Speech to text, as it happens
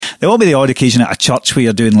There will be the odd occasion at a church where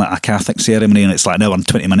you're doing like a Catholic ceremony and it's like an hour and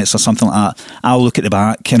 20 minutes or something like that. I'll look at the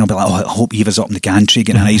back and I'll be like, oh, I hope Eva's up in the gantry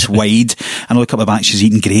getting a nice wide. And I look up the back, she's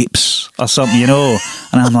eating grapes or something, you know.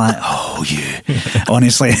 And I'm like, oh, you.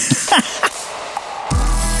 Honestly.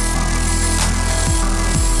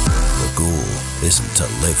 The goal isn't to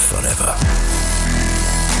live forever.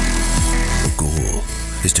 The goal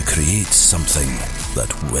is to create something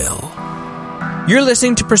that will. You're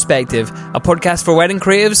listening to Perspective, a podcast for wedding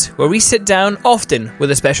creatives where we sit down often with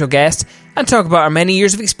a special guest and talk about our many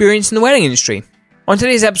years of experience in the wedding industry. On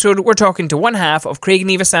today's episode, we're talking to one half of Craig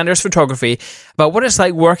and Eva Sanders Photography about what it's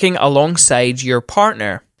like working alongside your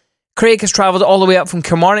partner. Craig has travelled all the way up from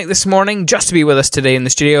Kilmarnock this morning just to be with us today in the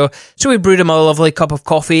studio, so we brewed him a lovely cup of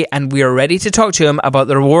coffee and we are ready to talk to him about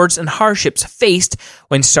the rewards and hardships faced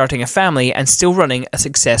when starting a family and still running a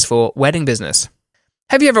successful wedding business.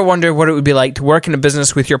 Have you ever wondered what it would be like to work in a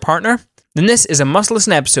business with your partner? Then this is a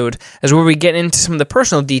must-listen episode, as where we get into some of the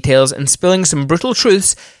personal details and spilling some brutal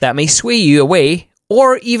truths that may sway you away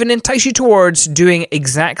or even entice you towards doing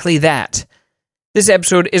exactly that. This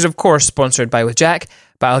episode is of course sponsored by With Jack,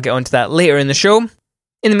 but I'll get onto that later in the show.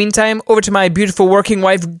 In the meantime, over to my beautiful working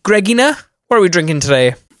wife, Gregina. What are we drinking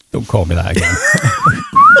today? Don't call me that again.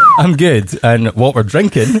 I'm good, and what we're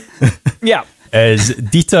drinking is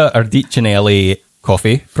Dita Ardicinelli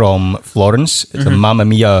coffee from Florence. It's a Mamma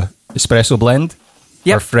Mia espresso blend.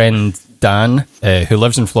 Our friend Dan, who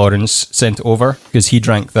lives in Florence, sent it over because he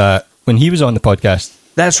drank that when he was on the podcast.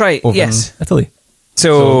 That's right, over yes. in Italy.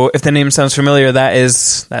 So if the name sounds familiar,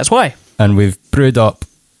 that's why. And we've brewed up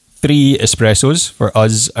 3 espressos for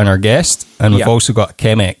us and our guest, and we've also got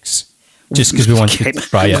Chemex, just because we wanted to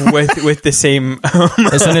try it. with the same...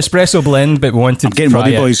 It's an espresso blend, but we wanted to try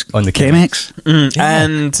it on the Chemex.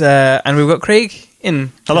 And we've got Craig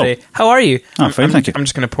in Hello. today. How are you? I'm fine, thank you. I'm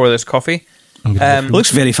just going to pour this coffee.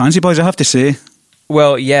 Looks very fancy, boys, I have to say.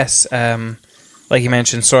 Well, yes. Like you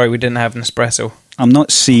mentioned, sorry, we didn't have an espresso. I'm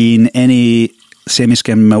not seeing any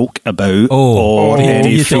semi-skim milk about or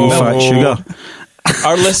any full-fat sugar.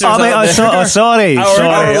 Our listeners sorry. Our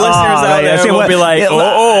listeners out there will be like,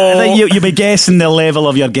 You'll be guessing the level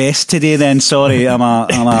of your guest today then, sorry. I'm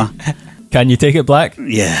a... Can you take it black?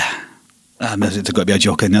 Yeah. There's got to be a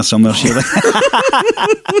joke in there somewhere, surely.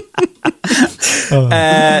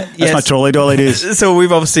 That's my trolley dolly days. So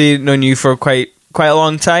we've obviously known you for quite a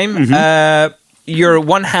long time. You're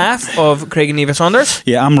one half of Craig and Eva Saunders.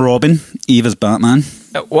 Yeah, I'm Robin. Eva's Batman.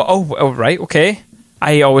 Right, okay.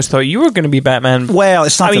 I always thought you were going to be Batman. Well,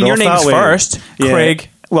 it's not. your name's first, Craig.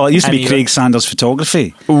 Well, it used to be Craig Sanders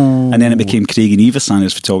Photography, and then it became Craig and Eva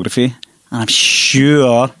Sanders Photography. And I'm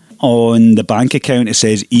sure on the bank account it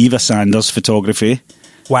says Eva Sanders Photography.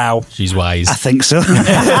 Wow, she's wise. I think so.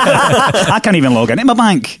 I can't even log into my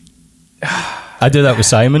bank. I do that with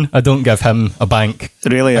Simon. I don't give him a bank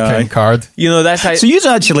account card. You know, that's how... So you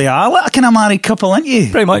actually are like a kind of married couple, aren't you?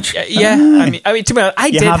 Pretty much. Yeah. I mean, to be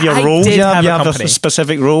honest, you have your roles. You have the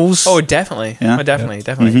specific roles. Oh, definitely. Yeah. Oh, definitely.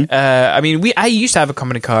 I mean, I used to have a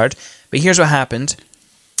company card, but here's what happened.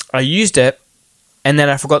 I used it, and then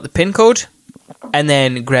I forgot the PIN code, and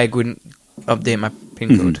then Greg wouldn't update my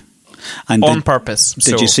PIN code. And on purpose.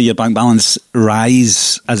 Did you see your bank balance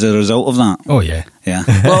rise as a result of that? Oh, yeah. Yeah.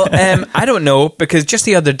 Well, I don't know, because just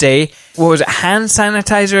the other day, what was it, hand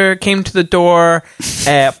sanitizer came to the door,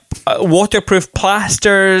 waterproof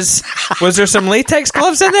plasters, was there some latex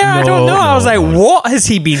gloves in there? I don't know. I was like, what has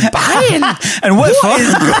he been buying? And what is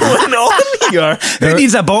going on here? Who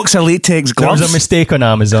needs a box of latex gloves? There was a mistake on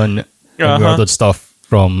Amazon. We ordered stuff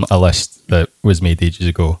from a list that was made ages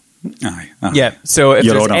ago. Aye. Yeah, so if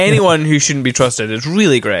there's anyone who shouldn't be trusted, it's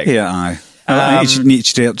really Greg. Yeah, aye. You need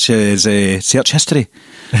to search his search history.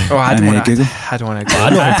 Oh, I don't want to go.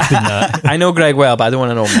 I know Greg well, but I don't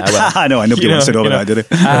want to know him that well. I know. Nobody wants to know that, do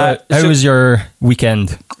they? How was your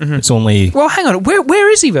weekend? It's only... Well, hang on.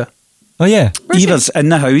 Where is Eva? Oh, yeah. Eva's in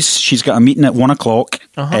the house. She's got a meeting at 1 o'clock.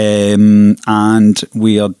 And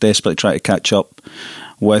we are desperately trying to catch up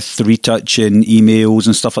with retouching emails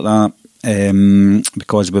and stuff like that.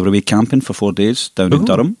 Because we were away camping for 4 days down in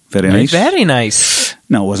Durham. Very nice. Very nice.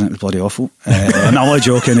 No, it wasn't. It was bloody awful. I'm not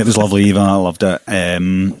joking. It was lovely, Eva. I loved it.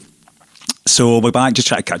 So we're back just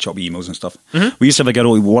trying to catch up with emails and stuff. We used to have a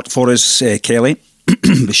girl who worked for us, Kelly,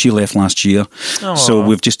 but she left last year. Aww. So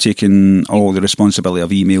we've just taken all the responsibility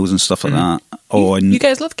of emails and stuff like that. You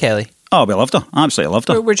guys love Kelly? Oh, we loved her. Absolutely loved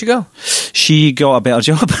her. Where'd you go? She got a better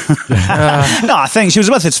job. No, I think she was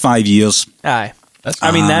with us 5 years. Aye. That's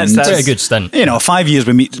a good stint. 5 years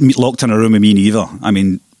we meet locked in a room with me and Eva. I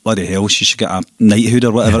mean, bloody hell, she should get a knighthood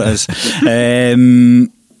or whatever it is.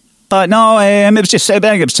 But no, it was just, I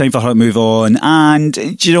think it was time for her to move on. And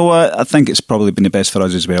do you know what? I think it's probably been the best for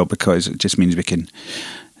us as well, because it just means we can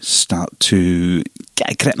start to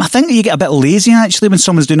get a grip. I think you get a bit lazy actually when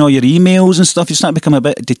someone's doing all your emails and stuff. You start to become a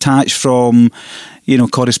bit detached from,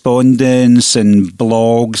 correspondence and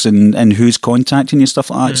blogs and who's contacting you, stuff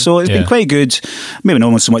like that. So it's been quite good. Maybe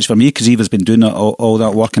not so much for me, because Eva's been doing all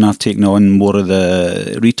that work and I've taken on more of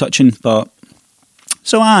the retouching. But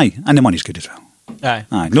so and the money's good as well. Aye.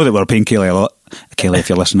 Know that we're paying Kaylee a lot. Kaylee, if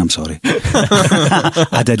you're listening, I'm sorry.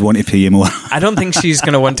 I did want to pay you more. I don't think she's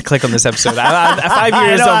going to want to click on this episode. 5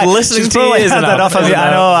 years of listening to you is enough.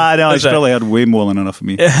 I know. She's probably had way more than enough of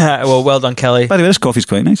me. Well done, Kelly. By the way, this coffee's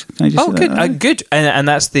quite nice. Can I just say good, that? good. And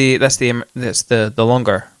that's the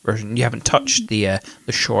longer version. You haven't touched the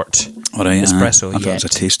short espresso I thought yet. it was a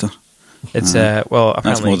taster. It's apparently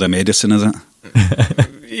that's more the medicine, is it?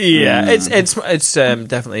 Yeah, it's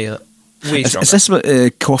definitely way stronger. Is this what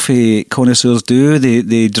coffee connoisseurs do?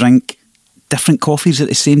 They drink different coffees at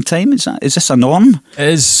the same time? Is this a norm? It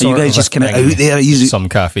is. Are you guys just kind of out there? Some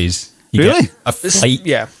cafes. You Really? get a flight.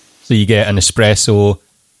 Yeah. So you get an espresso,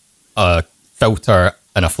 a filter,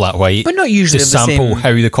 and a flat white. But not usually to of the sample same-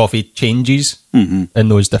 how the coffee changes in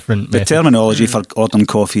those different The methods. terminology for ordering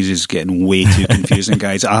coffees is getting way too confusing,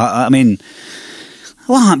 guys. I mean,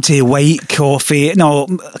 what happened to white coffee? No,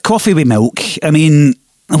 coffee with milk. I mean,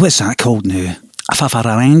 what's that called now? A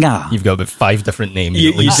fafaranga. You've got about 5 different names. You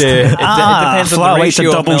at least. do. It depends on flat the white, a ratio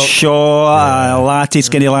of double milk. shot, a latte,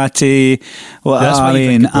 skinny latte. Well, That's why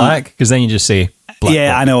you think black, because then you just say black.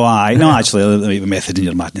 Yeah, I know. No, actually, the method in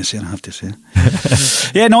your madness here, I have to say.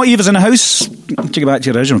 Yeah, no, Eva's in the house. To get back to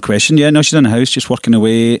your original question, yeah, no, she's in the house, just working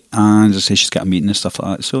away, and as I say, she's got a meeting and stuff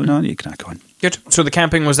like that. So, no, you crack on. Good. So the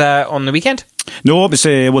camping was on the weekend? No, it was,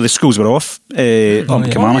 the schools were off up in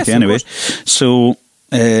Kilmarnock yes, of anyway. course. So,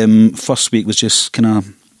 first week was just kind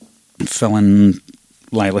of filling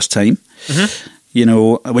Lila's time.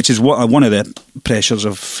 Which is one of the pressures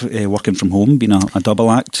of working from home, being a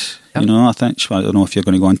double act. Yep. I think. I don't know if you're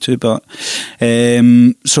going to go into, but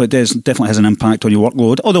so it definitely has an impact on your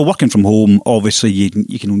workload. Although working from home, obviously you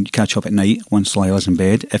can catch up at night once Lila's in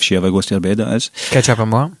bed, if she ever goes to her bed. That is Catch up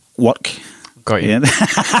on what? work. Got you. Yeah.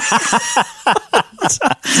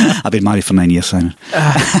 I've been married for 9 years, Simon.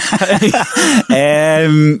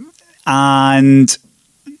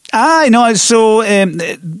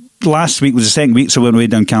 Last week was the second week, so we went away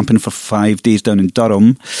down camping for 5 days down in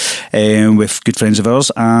Durham with good friends of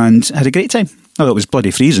ours, and had a great time. Oh, it was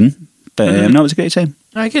bloody freezing, but no, it was a great time.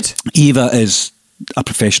 All right, good. Eva is a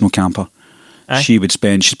professional camper. Aye.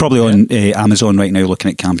 She's probably on Amazon right now looking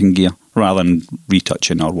at camping gear rather than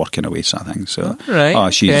retouching or working away sort of thing. So, Right, I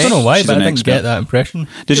okay. I don't know why, she's but an I didn't expert. get that impression.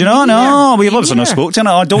 Did you not? No, we've obviously not spoken to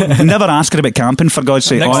her. Don't never ask her about camping, for God's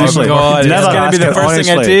sake. Next Honestly, time, God, never it's gonna ask be the her, first thing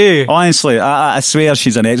I honestly. do. Honestly, I swear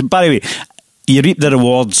she's an expert. By the way, you reap the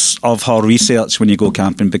rewards of her research when you go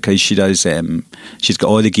camping, because she does. She's got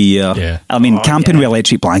all the gear. Yeah. I mean, camping with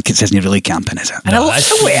electric blankets isn't really camping, is it? And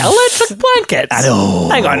electric blankets. I know.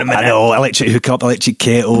 Hang on a minute. I know. Electric hookup, electric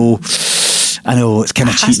kettle. I know, it's kind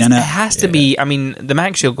of cheating, isn't It it? has to be. I mean, the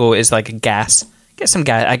max you'll go is like a gas. Get some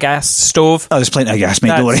gas. A gas stove. Oh, there's plenty of gas, mate,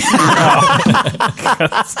 don't worry.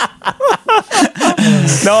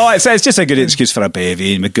 No, it's just a good excuse for a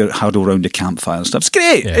bevy, and we go huddle around the campfire and stuff. It's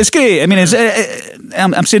great. Yeah. It's great. I mean, I'm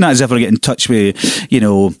saying that as if I get in touch with,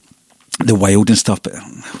 the wild and stuff, but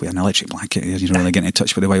with an electric blanket, you don't really get in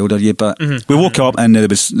touch with the wild, are you? But we woke up and there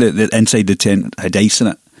was the inside the tent had ice in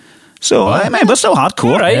it. So, I mean, we're still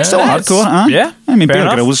hardcore. Right, Still that's- hardcore, huh? yeah, I mean, fair Bear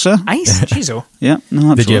enough. Grylls, sir. Ice. Jeez, oh. Yeah,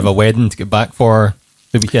 no, Did you have a wedding to get back for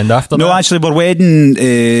the weekend after No, that? actually, we're wedding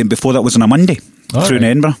before that was on a Monday Oh, through in right.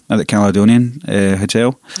 Edinburgh at the Caledonian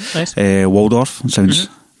Hotel. Nice. Waldorf. Sounds a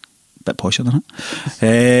bit posher than it.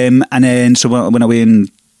 And then, so we went away and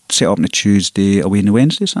set up on a Tuesday, away on the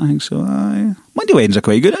Wednesday, so I think. So, Monday weddings are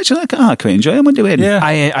quite good, actually. I quite enjoy a Monday wedding. Yeah.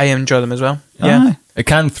 I enjoy them as well. Yeah. Aye. It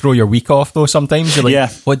can throw your week off, though, sometimes. You're like, Yeah.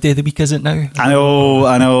 what day of the week is it now? I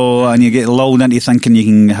know, and you get lulled into thinking you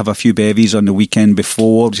can have a few bevies on the weekend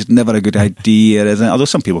before, which is never a good idea, is it? Although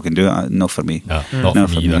some people can do it, not for me. No, not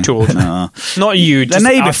for me either. Too old. No. Not you. The just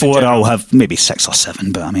night us in before, general. I'll have maybe 6 or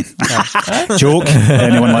 7, but I mean, joke.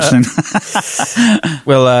 Anyone listening?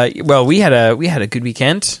 Well, we had a good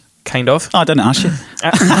weekend, kind of. Oh, I didn't ask you.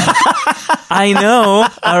 I know.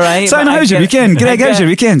 All right. Simon, but I how's your get- weekend? Greg, I how's get- your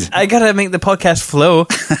weekend? I gotta make the podcast flow.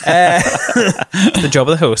 It's the job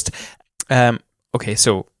of the host. Okay,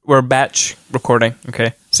 so we're batch recording.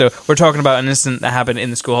 Okay, so we're talking about an incident that happened in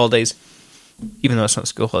the school holidays, even though it's not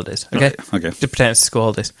school holidays. Okay, Right, okay. to pretend it's school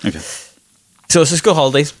holidays. Okay. So it's the school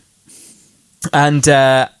holidays, and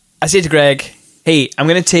I say to Greg, hey, I'm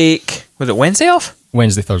going to take, was it Wednesday off?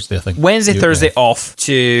 Wednesday, Thursday, I think. Thursday off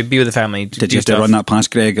to be with the family. Did you have to run that past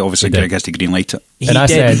Greg? Obviously, Greg has to green light it.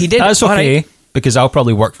 He did. That's okay, because I'll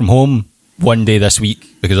probably work from home one day this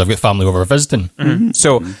week because I've got family over visiting. Mm-hmm.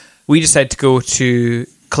 So we decided to go to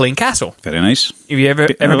Culzean Castle. Very nice. Have you ever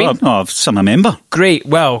been? Oh, I'm a member. Great.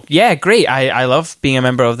 Well, yeah, great. I love being a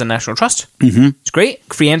member of the National Trust. Mm-hmm. It's great.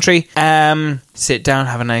 Free entry. Sit down,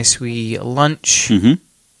 have a nice wee lunch. Mm-hmm.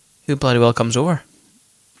 Who bloody well comes over?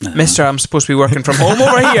 Mister, I'm supposed to be working from home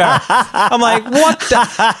over here. I'm like, what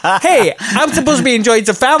the? Hey, I'm supposed to be enjoying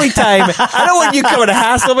some family time. I don't want you coming to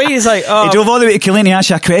hassle me. He's like, oh. He drove all the way to Culzean to ask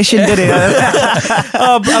you a question, did he?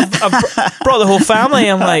 I've brought the whole family.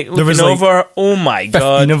 I'm like, looking over. Oh my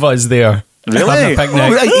God. 15 of us there. Really?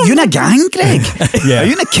 Are you in a gang, Greg? Yeah. Are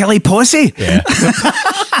you in a Kelly posse? Yeah.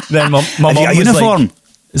 Then my mum Have you got a was uniform? like,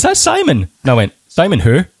 is that Simon? And I went, Simon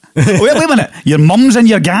who? Wait a minute. Your mum's in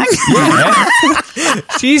your gang?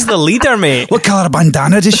 She's the leader, mate. What colour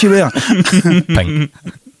bandana does she wear? Pink.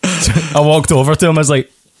 I walked over to him, I was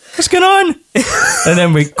like, what's going on? And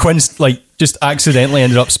then we just accidentally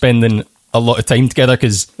ended up spending a lot of time together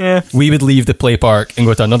because we would leave the play park and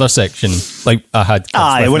go to another section. Like I had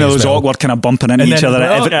kids with one me of as those well. awkward kind of bumping into each other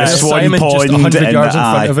at Swan Simon Pond. just 100 yards in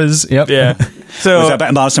front of us. Yep. Yeah. So was it a bit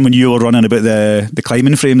embarrassing when you were running about the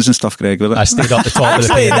climbing frames and stuff, Greg? Was it? I stayed up the top of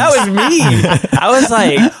the actually, pins. that was me. I was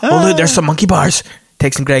like, oh, look, there's some monkey bars.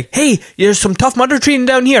 Texting Greg, hey, there's some Tough Mudder training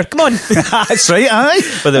down here. Come on. That's right, aye.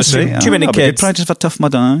 But there's too many Good kids. practice for Tough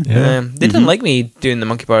Mudder, aye. They didn't like me doing the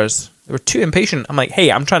monkey bars. They were too impatient. I'm like,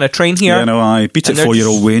 hey, I'm trying to train here. Yeah, no, I beat it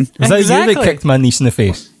 4-year-old Wayne. Was that you Exactly. that kicked my niece in the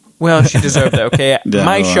face? Well, she deserved it, okay? Yeah,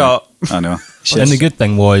 My no, shot. I know. And the good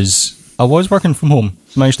thing was, I was working from home.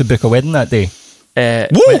 Managed to book a wedding that day.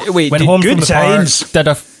 Woo! Wait, Went home good from the times. park,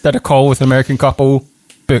 did a call with an American couple,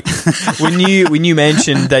 booked. when you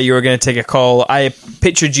mentioned that you were going to take a call, I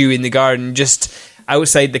pictured you in the garden just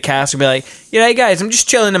outside the castle, be like, "You right, guys? I'm just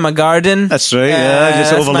chilling in my garden." That's right,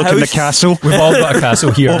 just that's my overlooking the house. castle. We've all got a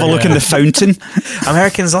castle here. Overlooking yeah. the fountain,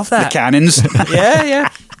 Americans love the that. cannons. Yeah.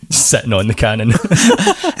 Sitting on the cannon.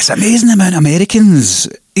 It's amazing the amount of Americans,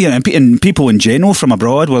 and people in general from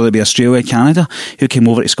abroad, whether it be Australia, Canada, who came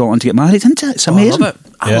over to Scotland to get married, isn't it? It's amazing.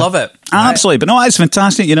 I love it. Absolutely. But no, it's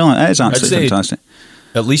fantastic, it is absolutely say- fantastic.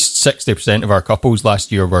 At least 60% of our couples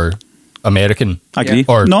last year were American. I agree.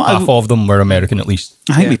 Or No, half of them were American at least.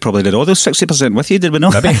 I think we probably did all those 60% with you, did we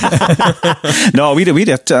not? Maybe. No, we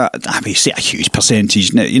did, say a huge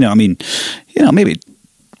percentage, maybe 30%,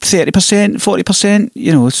 40%,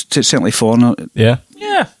 it's certainly foreign. Yeah.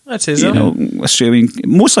 Yeah, that's his. Own. Australian,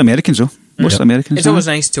 mostly Americans though. Mostly Americans. It's always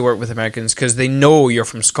nice to work with Americans because they know you're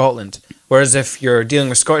from Scotland. Whereas if you're dealing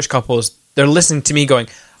with Scottish couples, they're listening to me going,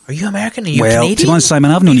 "Are you American? Are you Canadian?" To be honest, Simon,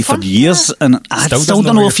 I've known you for years, and I still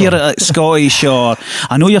don't know if you're Scottish or.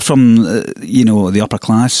 I know you're from, the upper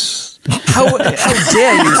class. How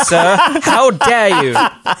dare you, sir? How dare you?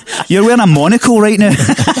 You're wearing a monocle right now.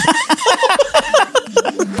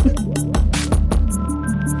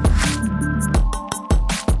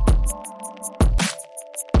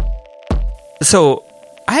 So,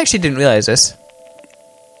 I actually didn't realise this.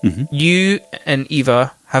 Mm-hmm. You and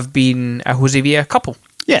Eva have been a Josevia couple.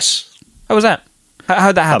 Yes. How was that?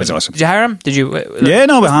 How'd that happen? That was awesome. Did you hire him? Did you? Yeah,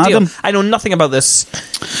 no, we what's the had deal? him. I know nothing about this.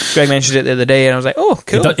 Greg mentioned it the other day, and I was like, "Oh,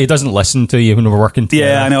 cool." He doesn't listen to you when we're working together.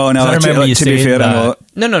 Yeah, I know. I remember you to be saying fair, I know.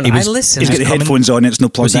 No. He was- I listen. He's got the headphones on, it's no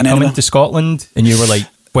Was plugged he in coming anymore. to Scotland? And you were like,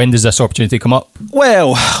 when does this opportunity come up?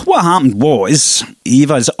 Well, what happened was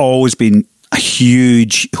Eva's always been a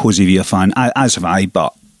huge Josevia fan, as have I,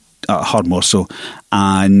 but her more so.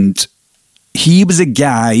 And he was a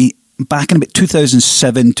guy back in about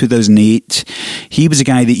 2007, 2008. He was a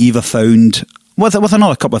guy that Eva found with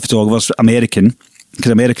another couple of photographers, American,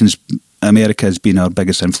 because America has been our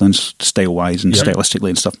biggest influence style-wise and stylistically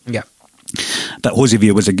and stuff. Yeah. But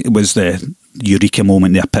Josevia was the eureka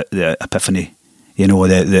moment, the epiphany.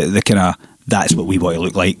 The kind of, that's what we want to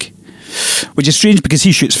look like. Which is strange because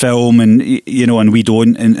he shoots film and we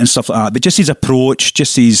don't and stuff like that. But just his approach,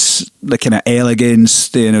 just his the kind of elegance,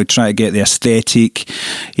 try to get the aesthetic,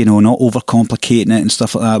 not overcomplicating it and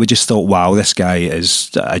stuff like that. We just thought, wow, this guy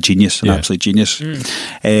is a genius, an absolute genius.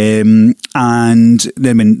 And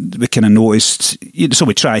then when we kind of noticed, so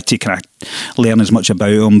we tried to kind of learn as much about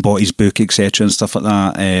him, bought his book, etc. and stuff like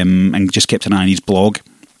that, and just kept an eye on his blog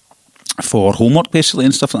for homework basically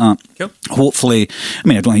and stuff like that. Cool. Hopefully,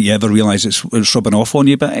 I don't think you ever realise it's rubbing off on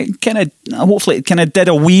you, but it hopefully it kind of did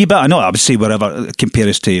a wee bit. I know I would say wherever compare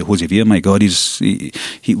us to Josevia, my God,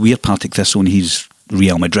 we're Partick Thistle and he's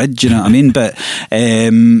Real Madrid, do you know what I mean? But I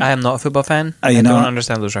am not a football fan. I don't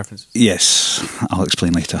understand those references. Yes, I'll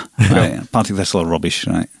explain later. Right. Particularly this little rubbish,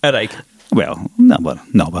 right? Right. Well, not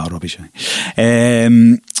about rubbish.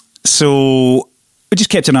 Right? So we just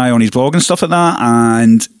kept an eye on his blog and stuff like that,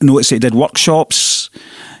 and noticed that he did workshops,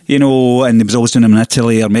 you know, and he was always doing them in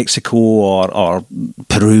Italy or Mexico or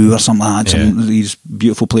Peru or something like that, some of these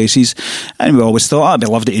beautiful places. And we always thought, I'd be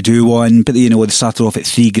lovely to do one, but you know, they started off at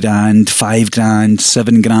 $3,000, $5,000,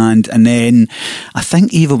 $7,000, and then I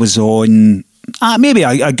think Eva was on maybe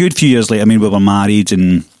a good few years later. I mean, we were married,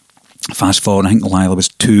 and fast forward, I think Lila was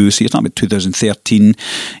 2, so it's not about 2013.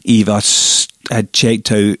 Eva had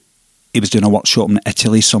checked out. He was doing a workshop in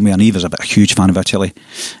Italy somewhere, and Eva's a huge fan of Italy.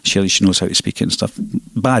 She knows how to speak it and stuff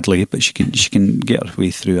badly, but she can get her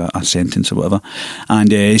way through a sentence or whatever.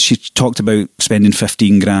 And she talked about spending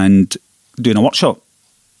 $15,000 doing a workshop.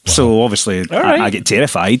 Wow. So obviously, I get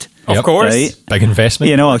terrified. Of course, right? Big investment.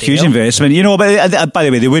 You know, a huge investment. You know, but by the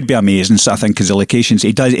way, they would be amazing. So I think because the locations,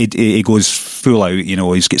 he goes full out. You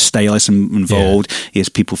know, he's got stylists involved. Yeah. He has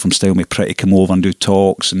people from Style Me Pretty come over and do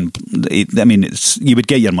talks, and I mean, you would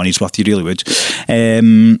get your money's worth. You really would.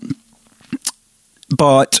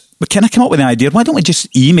 But we kind of come up with the idea. Why don't we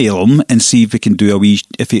just email him and see if we can do a wee?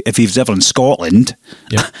 If he's ever in Scotland,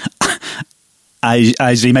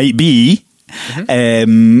 as he might be.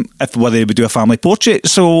 If whether they would do a family portrait.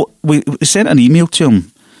 So we sent an email to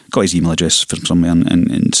him, got his email address from somewhere,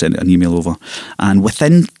 and sent an email over, and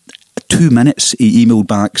within 2 minutes he emailed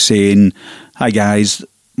back saying, "Hi guys,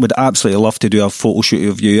 would absolutely love to do a photo shoot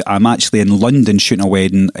of you. I'm actually in London shooting a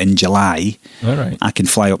wedding in July. All right. I can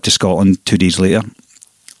fly up to Scotland 2 days later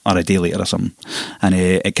or a day later or something." And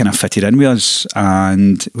it kind of fitted in with us,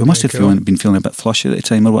 and we must have been feeling a bit flush at the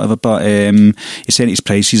time or whatever, but he sent his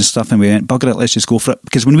prices and stuff, and we went, bugger it, let's just go for it.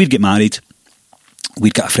 Because when we'd get married,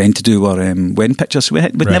 we'd got a friend to do our wedding pictures, so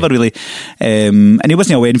we'd never really and he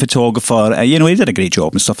wasn't a wedding photographer, you know, he did a great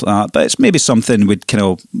job and stuff like that, but it's maybe something we'd kind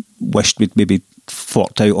of wished we'd maybe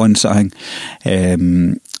forked out on sort of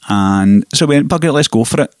thing. And so we went, bugger it, let's go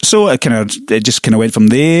for it. So it just kind of went from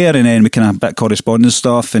there, and then we kind of a bit of correspondence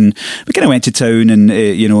stuff, and we kind of went to town, and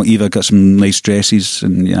you know, Eva got some nice dresses,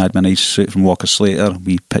 and you know, I had my nice suit from Walker Slater,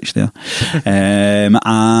 we pitched there,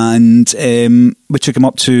 and we took him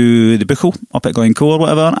up to the Buchel up at Glencoe or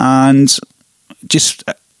whatever, and just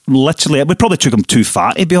literally, we probably took him too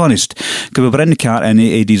far, to be honest, because we were in the car, and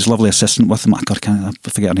he had his lovely assistant with him. I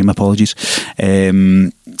forget her name, apologies.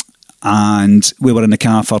 And we were in the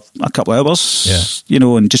car for a couple of hours, you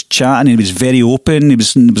know, and just chatting. He was very open. There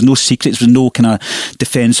was no secrets. There was no kind of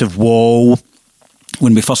defensive wall.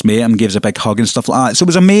 When we first met him, gave us a big hug and stuff like that. So it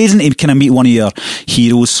was amazing to kind of meet one of your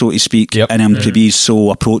heroes, so to speak, and him to be so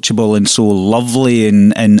approachable and so lovely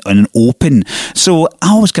and open. So I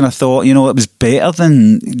always kind of thought, you know, it was better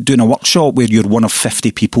than doing a workshop where you're one of 50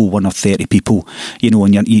 people, one of 30 people, you know,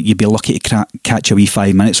 and you'd be lucky to catch a wee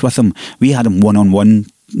 5 minutes with him. We had him one-on-one,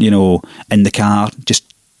 you know, in the car, just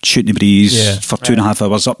shooting the breeze for 2.5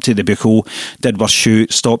 hours up to the Buchel, did our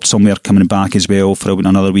shoot, stopped somewhere coming back as well for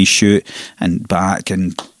another wee shoot and back,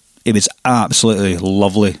 and it was absolutely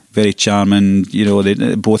lovely, very charming, you know,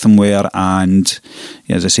 both of them were, and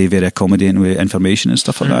as I say, very accommodating with information and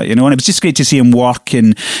stuff like that, you know, and it was just great to see him work,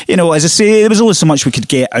 and you know, as I say, there was only so much we could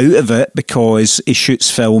get out of it because he shoots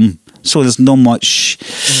film, so there's not much,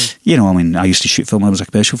 you know, I mean, I used to shoot film when I was a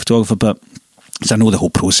commercial photographer, but so I know the whole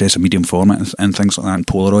process of medium format and things like that, and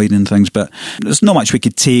Polaroid and things, but there's not much we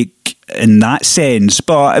could take in that sense,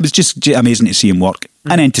 but it was just amazing to see him work,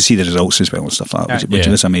 and then to see the results as well and stuff like that, which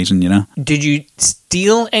was amazing, you know. Did you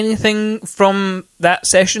steal anything from that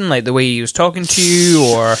session, like the way he was talking to you,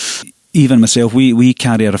 or... Even myself, we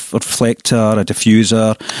carry a reflector, a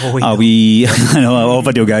diffuser. I know all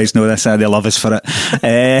video guys know this, they love us for it.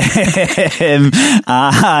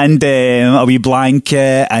 And a wee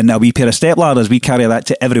blanket and a wee pair of step ladders. We carry that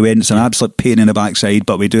to every wedding. It's an absolute pain in the backside,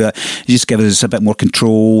 but we do it. It just gives us a bit more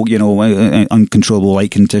control, you know, uncontrollable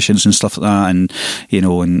light conditions and stuff like that, and you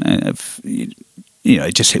know, you know,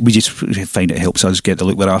 we just find it helps us get the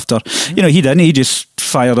look we're after. You know, he didn't. He just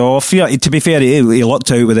fired off. Yeah, to be fair, he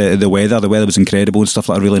lucked out with the weather. The weather was incredible and stuff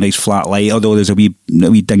like a really nice flat light. Although there's a wee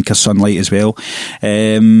dink of sunlight as well,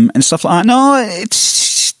 and stuff like that. No,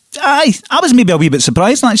 I was maybe a wee bit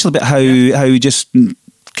surprised actually about how just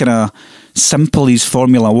kind of simple his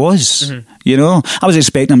formula was. You know, I was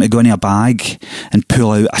expecting him to go into a bag and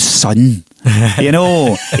pull out a sun. You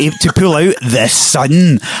know, to pull out the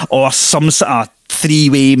sun or some sort of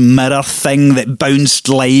 3-way mirror thing that bounced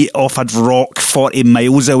light off a rock 40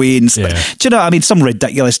 miles away and do you know what I mean, some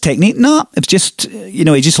ridiculous technique. No, it's just, you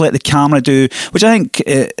know, he just let the camera do, which I think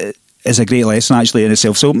is a great lesson actually in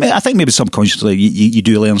itself. So I think maybe subconsciously you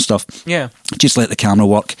do learn stuff. Yeah. Just let the camera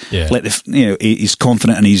work. Yeah. Let he's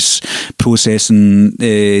confident in his processing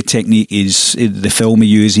technique. He's the film he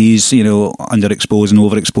uses. Underexposing,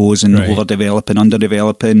 overexposing, Right. overdeveloping,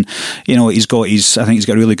 underdeveloping. I think he's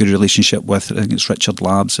got a really good relationship with, I think it's Richard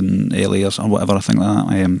Labs and Elias or whatever. I think like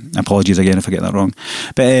that. Apologies again if I get that wrong.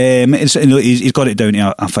 But he's got it down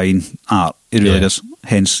to a fine art. He really does.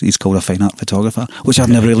 Hence, he's called a fine art photographer, which I've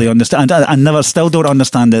never really understood. I still don't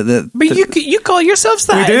understand it. But you call yourselves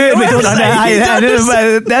that. We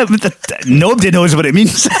do. Nobody knows what it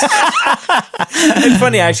means. It's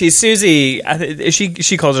funny actually. Susie,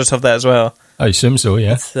 she calls herself that as well. I assume so.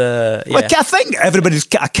 Yeah. Like, I think everybody's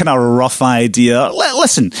got a kind of rough idea.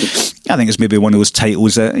 Listen, I think it's maybe one of those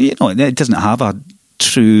titles that it doesn't have a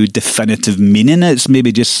true definitive meaning. It's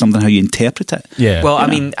maybe just something how you interpret it. Yeah. Well, I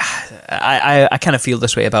mean, I kind of feel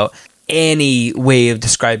this way about any way of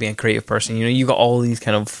describing a creative person. You got all these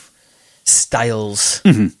kind of styles,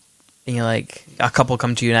 and you're like, a couple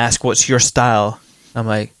come to you and ask, "What's your style?" I'm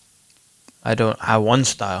like, I don't have one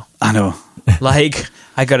style. I know. Like,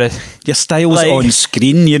 I gotta. Your style's on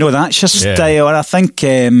screen. That's your style. And I think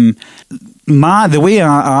the way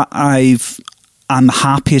I'm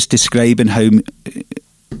happiest describing how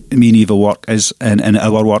me and Eva work is, and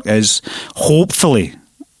our work is, hopefully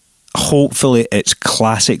it's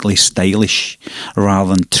classically stylish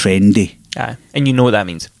rather than trendy. And you know what that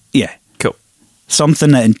means. Yeah. Cool.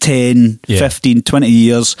 Something that in 10, 15, 20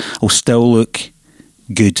 years will still look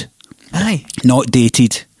good. Aye. Not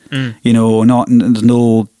dated. There's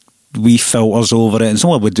no wee filters over it. And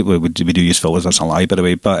some we do use filters, that's a lie by the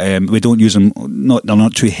way, but we don't use them. They're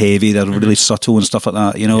not too heavy, they're really subtle and stuff like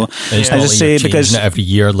that. It's not like you're changing it every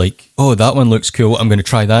year, like, oh, that one looks cool, I'm going to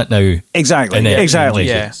try that now. Exactly.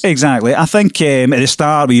 Yeah. Exactly. I think at the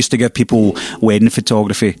start we used to give people wedding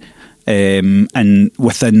photography, and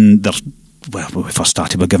within their, when we first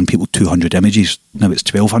started, we were giving people 200 images. Now it's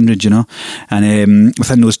 1,200, and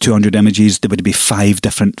within those 200 images there would be 5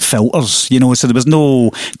 different filters, so there was no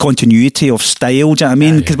continuity of style. Do you know what I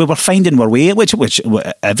mean? Because we were finding our way, which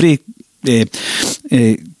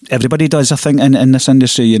everybody does, I think, in this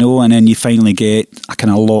industry, and then you finally get a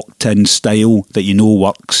kind of locked in style that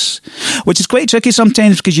works, which is quite tricky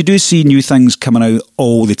sometimes because you do see new things coming out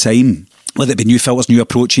all the time, whether it be new filters, new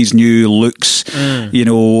approaches, new looks,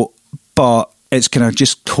 but it's kind of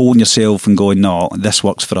just holding yourself and going, no, this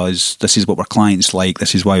works for us, this is what our clients like,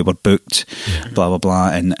 this is why we're booked, blah, blah, blah,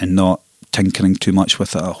 and not tinkering too much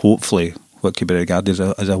with it, hopefully what could be regarded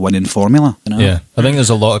as a winning formula. Yeah, I think there's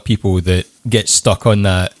a lot of people that get stuck on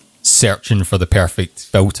that searching for the perfect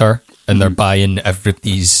filter, and they're buying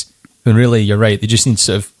everybody's, when really, you're right, they just need to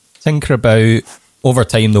sort of tinker about. Over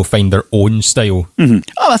time, they'll find their own style. Oh,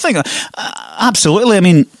 I think, absolutely. I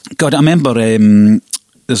mean, God, I remember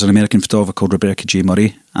there's an American photographer called Rebecca J.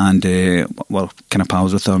 Murray, and we're kind of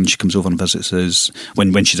pals with her, and she comes over and visits us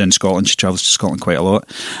when she's in Scotland. She travels to Scotland quite a lot,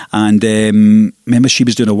 and remember she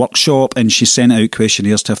was doing a workshop, and she sent out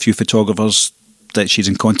questionnaires to a few photographers that she's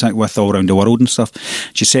in contact with all around the world and stuff.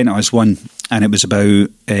 She sent it as one, and it was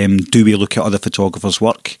about do we look at other photographers'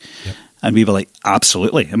 work? Yep. And we were like,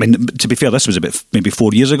 absolutely. I mean, to be fair, this was about maybe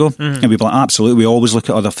 4 years ago. And we were like, absolutely. We always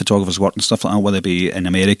look at other photographers' work and stuff like that, whether it be in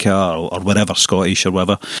America or wherever, Scottish or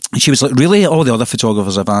whatever. And she was like, really? All the other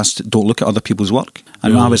photographers I've asked don't look at other people's work?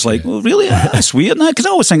 And I was like, well, really? That's weird. Because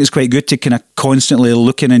I always think it's quite good to kind of constantly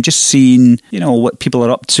looking and just seeing, what people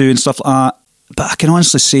are up to and stuff like that. But I can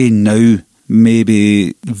honestly say now,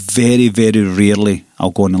 maybe very, very rarely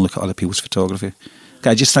I'll go on and look at other people's photography.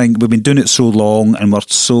 I just think we've been doing it so long, and we're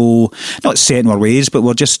so not set in our ways, but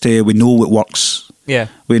we're just we know what works. Yeah,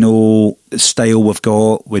 we know the style we've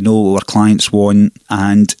got. We know what our clients want,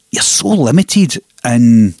 and you're so limited.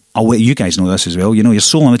 And I'll let you guys know this as well. You're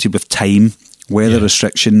so limited with time, weather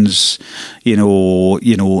restrictions.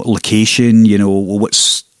 Location.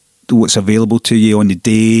 What's available to you on the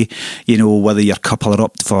day. Whether your couple are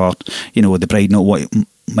up for. The bride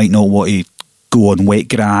might not want to go on wet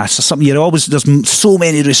grass or something. There's so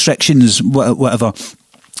many restrictions, whatever,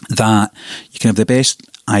 that you can have the best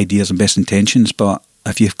ideas and best intentions, but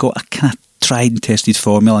if you've got a kind of tried and tested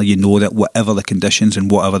formula, that whatever the conditions and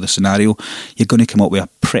whatever the scenario, you're going to come up with a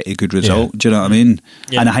pretty good result. Do you know what I mean?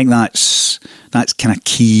 Yeah. And I think that's kind of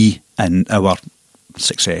key in our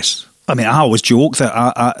success. I mean, I always joke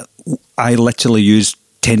that I literally use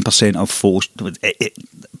 10% of photos,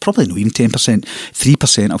 probably not even 10%,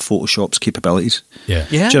 3% of Photoshop's capabilities. Yeah.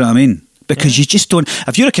 Do you know what I mean? because you just don't.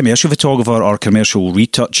 If you're a commercial photographer or a commercial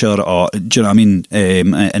retoucher, or do you know what I mean,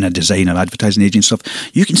 in a design or advertising agent stuff,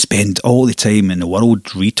 you can spend all the time in the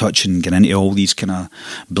world retouching, getting into all these kind of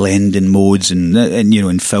blending modes and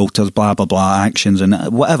and filters, blah blah blah, actions and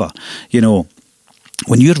whatever,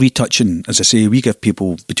 When you're retouching, as I say, we give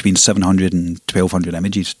people between 700 and 1,200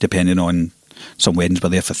 images, depending on some weddings we're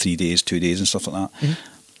there for 3 days, 2 days and stuff like that.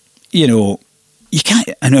 Mm-hmm. You can't,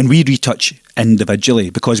 and we retouch individually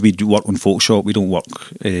because we do work on Photoshop, we don't work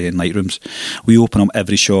in Lightrooms. We open up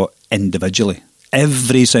every shot individually.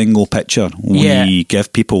 Every single picture we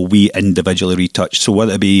give people, we individually retouch. So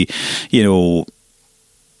whether it be, whether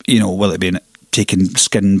it be taking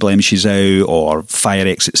skin blemishes out or fire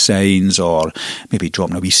exit signs or maybe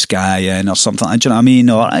dropping a wee sky in or something, do you know what I mean?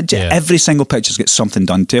 Or every single picture's got something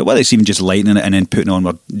done to it, whether it's even just lightening it and then putting on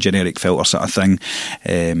a generic filter sort of thing.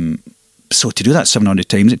 So to do that 700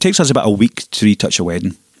 times, it takes us about a week to retouch a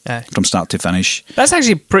wedding. From start to finish. That's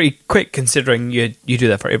actually pretty quick considering you do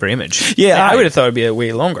that for every image. Yeah, I would have thought it'd be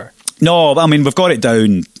way longer. No, I mean, we've got it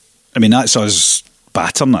down. I mean, that's us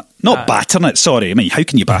battering it. Not battering it, sorry. I mean, how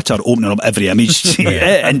can you batter opening up every image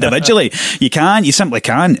individually? You simply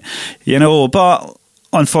can't. But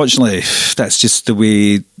unfortunately, that's just the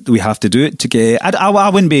way we have to do it to get. I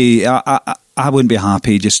wouldn't be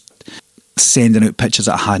happy just sending out pictures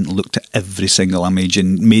that I hadn't looked at every single image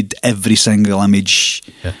and made every single image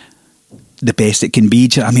the best it can be.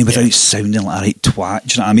 Do you know what I mean? Without sounding like a right twat.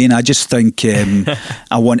 Do you know what I mean? I just think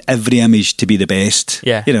I want every image to be the best.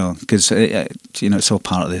 Yeah. Because it's all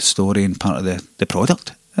part of the story and part of the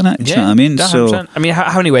product. Isn't it? Do you know what I mean? 100%. So, I mean,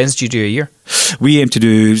 how many weddings do you do a year? We aim to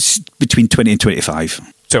do between 20 and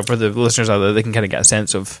 25. So for the listeners out there, they can kind of get a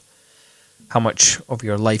sense of how much of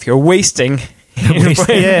your life you're wasting. Like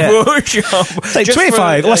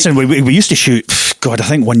 25. Listen, we used to shoot. God, I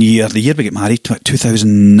think the year we got married,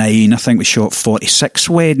 2009. I think we shot 46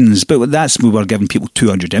 weddings, but we were giving people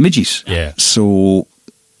 200 images. Yeah. So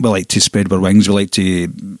we like to spread our wings. We like to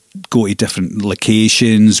go to different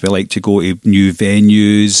locations. We like to go to new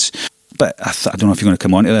venues. But I don't know if you're going to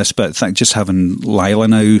come on to this, but I think just having Lila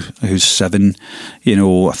now, who's 7,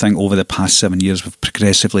 I think over the past 7 years we've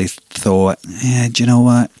progressively thought, do you know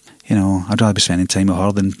what? I'd rather be spending time with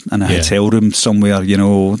her than in a hotel room somewhere,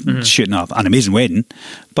 shooting up an amazing wedding.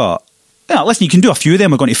 But, listen, you can do a few of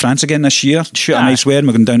them. We're going to France again this year to shoot a nice wedding.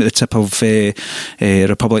 We're going down to the tip of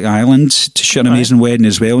Republic Island to shoot an amazing wedding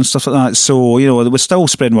as well and stuff like that. So, we're still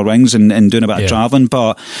spreading our wings and doing a bit of travelling,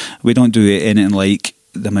 but we don't do anything like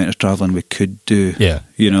the amount of travelling we could do. Yeah.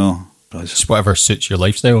 Just whatever suits your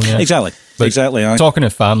lifestyle. Yeah. Exactly. But exactly. Talking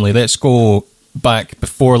of family, let's go back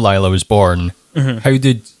before Lila was born. Mm-hmm. How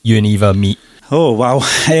did you and Eva meet? Oh, wow.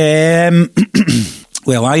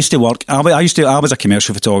 Well, I used to work. I was a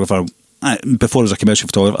commercial photographer. Before I was a commercial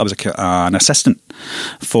photographer, I was an assistant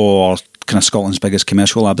for kind of Scotland's biggest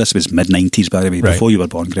commercial lab. This was mid-90s, by the way, before you were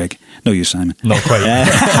born, Greg. No, you, Simon. Not quite.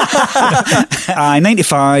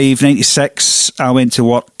 95, 96, I went to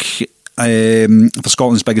work for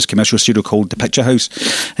Scotland's biggest commercial studio called The Picture House,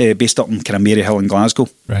 based up in kind of Maryhill in Glasgow.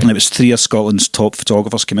 Right. And it was 3 of Scotland's top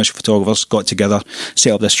photographers, commercial photographers, got together,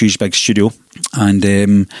 set up this huge big studio, and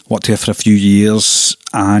worked here for a few years.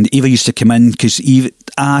 And Eva used to come in because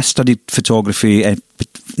I studied photography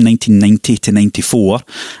 1990 to 94.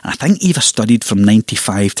 And I think Eva studied from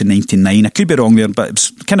 95 to 99. I could be wrong there, but it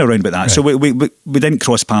was kind of around about that. Right. So we didn't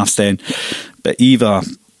cross paths then. But Eva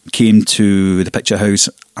came to the Picture House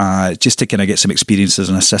just to kind of get some experience as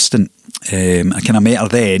an assistant. I kind of met her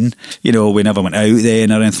then. We never went out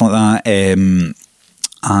then or anything like that.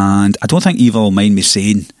 And I don't think Eva will mind me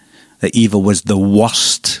saying that Eva was the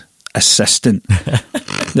worst assistant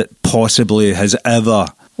that possibly has ever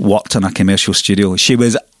worked in a commercial studio. She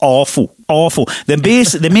was awful.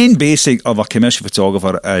 The main basic of a commercial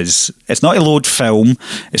photographer is it's not to load film,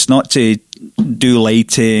 it's not to do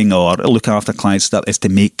lighting or look after client stuff, it's to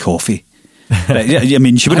make coffee. I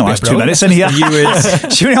mean, she wouldn't last 2 minutes in here. She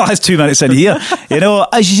wouldn't last 2 minutes in here.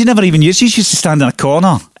 She never even used. She used to stand in a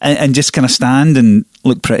corner and just kind of stand and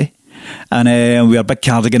look pretty. And we had a big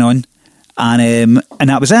cardigan on, and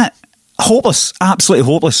that was it. Hopeless, absolutely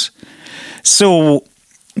hopeless. So,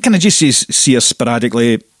 kind of just see her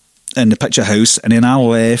sporadically in the Picture House, and then I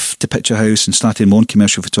left the Picture House and started my own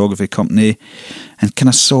commercial photography company, and kind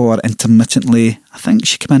of saw her intermittently. I think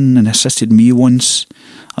she came in and assisted me once.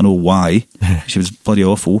 I know why. She was bloody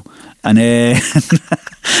awful. And then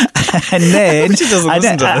she doesn't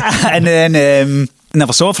listen to her. And then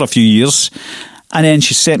never saw her for a few years. And then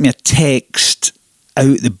she sent me a text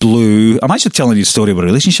out the blue. I'm actually telling you the story of a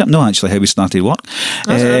relationship. No, actually, how we started work.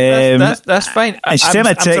 That's fine. I'm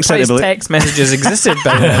surprised text messages existed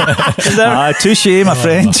by then. Touche, my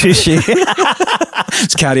friend, touche.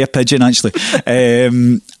 It's carrier pigeon, actually.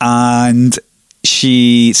 And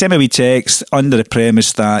she sent me a wee text under the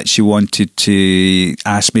premise that she wanted to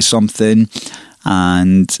ask me something,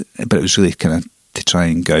 but it was really kind of to try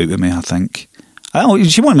and go out with me, I think.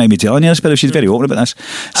 She won't mind me telling you this, but she's very open about this.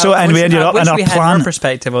 So, and we ended up in our plan. Had her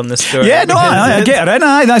perspective on this story. Yeah, no, I get her in.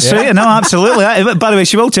 That's right. No, absolutely. By the way,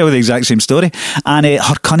 she will tell the exact same story. And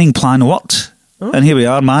her cunning plan worked. Oh. And here we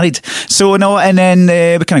are, married. So, no, and then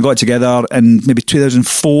we kind of got together in maybe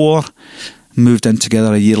 2004, moved in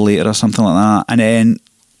together a year later or something like that. And then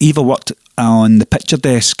Eva worked on the picture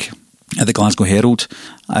desk at the Glasgow Herald.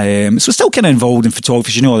 So still kind of involved in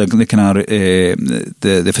photography, you know, the kind of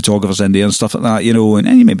the photographers in there and stuff like that, you know, and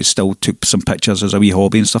you maybe still took some pictures as a wee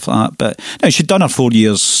hobby and stuff like that. But no, she'd done her 4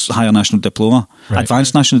 years higher national diploma,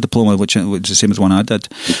 advanced national diploma, which is the same as one I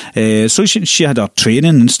did. So she had her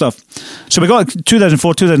training and stuff. So we got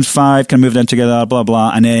 2004, 2005, kind of moved in together, blah,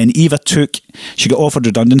 blah. And then Eva she got offered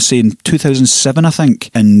redundancy in 2007, I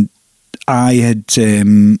think. And I had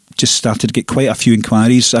just started to get quite a few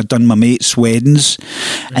inquiries. I'd done my mates' weddings,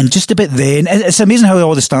 and just about then, it's amazing how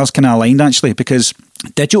all the stars kind of aligned, actually, because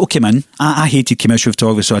digital came in. I hated commercial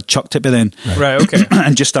photography, so I chucked it by then. Right, okay.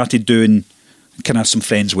 And just started doing kind of some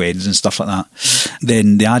friends' weddings and stuff like that.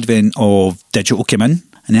 Then the advent of digital came in.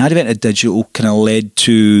 And the advent of digital kind of led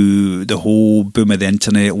to the whole boom of the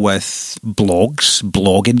internet with blogs.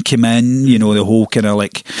 Blogging came in, you know, the whole kind of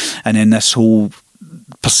like, and then this whole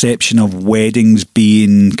perception of weddings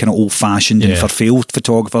being kind of old-fashioned and for failed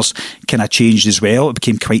photographers kind of changed as well. It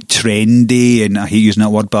became quite trendy, and I hate using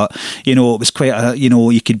that word, but, you know, it was quite you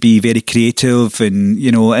know, you could be very creative, and,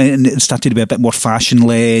 you know, and it started to be a bit more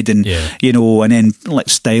fashion-led, and, you know, and then like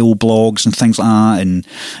style blogs and things like that, and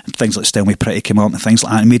things like Style Me Pretty came up and things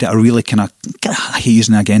like that, and made it a really kind of, I hate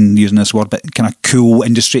using this word, but kind of cool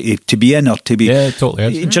industry to be in, or to be... Yeah, totally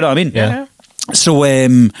is. Do you know what I mean? Yeah. So,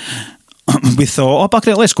 we thought,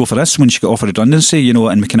 Buckley, let's go for this when she got offered redundancy, you know,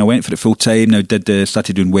 and we kind of went for it full time. Now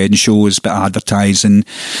started doing wedding shows, bit of advertising,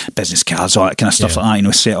 business cards, all that kind of stuff like that, you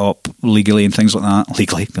know, set up legally and things like that.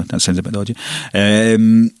 Legally, that sounds a bit dodgy.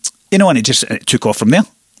 You know, and it took off from there.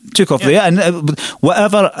 And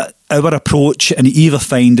whatever our approach, and Eva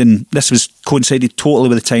finding, this was coincided totally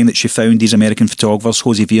with the time that she found these American photographers,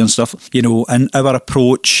 Jose V and stuff, you know, and our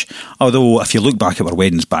approach, although if you look back at our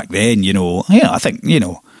weddings back then, you know, I think, you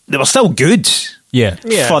know, they were still good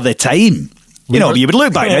for the time. You know, you would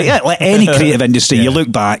look back, like any creative industry, you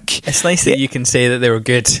look back. It's nice that you can say that they were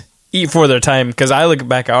good for their time, because I look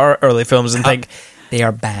back at our early films and think, they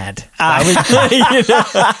are bad. I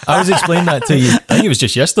was explaining that to you. I think it was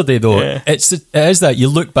just yesterday, though. Yeah. It is that you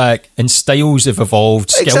look back and styles have evolved,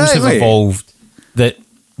 skills have evolved, that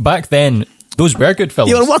back then, those were good films.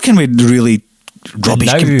 You were working with really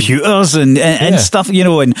rubbish computers and stuff, you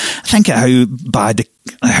know, and think of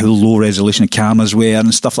how low resolution the cameras were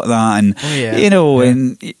and stuff like that, and you know,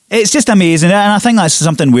 and it's just amazing. And I think that's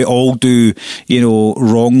something we all do, you know,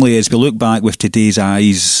 wrongly, as we look back with today's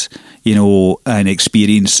eyes, you know, and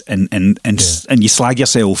experience, and you slag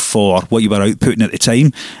yourself for what you were outputting at the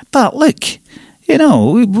time. But look, you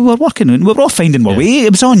know, we were working, and we were all finding our way.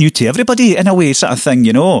 It was all new to everybody in a way, sort of thing,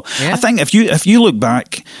 you know. I think if you look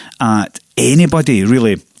back at anybody,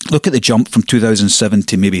 really, look at the jump from 2007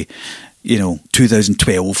 to maybe, you know,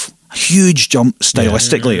 2012. A huge jump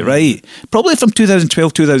stylistically, right? Probably from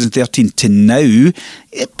 2012, 2013 to now,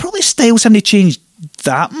 probably styles haven't changed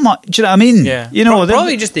that much. Do you know what I mean? Yeah. You know,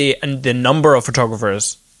 probably just the number of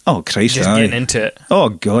photographers. Oh, Christ, just getting into it. Oh,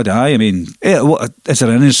 God, I mean, is there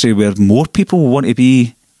an industry where more people want to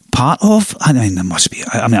be part of? I mean, there must be.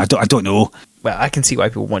 I mean, I don't know. Well, I can see why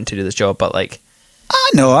people want to do this job, but like...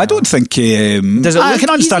 No, I don't think... Does it I can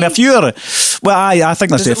understand easy? if you're... Well, I think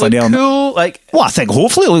that's definitely... Does it look cool? Like... Well, I think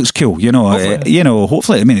hopefully it looks cool, you know.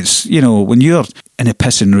 Hopefully. I mean, it's, you know, when you're in a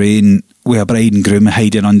pissing rain with a bride and groom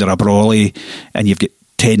hiding under a brolly, and you've got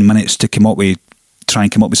 10 minutes to try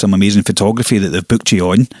and come up with some amazing photography that they've booked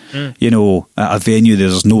you on, you know, at a venue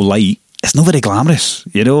there's no light, it's not very glamorous,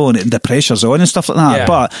 you know, and the pressure's on and stuff like that.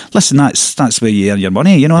 But listen, that's where you earn your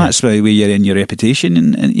money, you know, that's where you earn your reputation,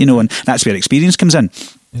 and you know, and that's where experience comes in.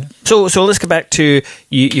 So let's get back to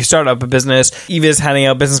you started up a business. Eva's handing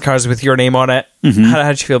out business cards with your name on it. How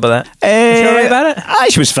did you feel about that? You feel right about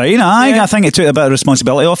it? She was fine. I think it took a bit of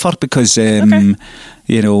responsibility off her because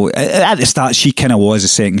you know, at the start she kind of was a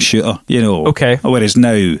second shooter, you know. Okay. Whereas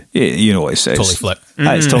now, you know, it's Totally flipped.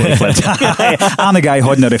 It's totally flipped. I'm the guy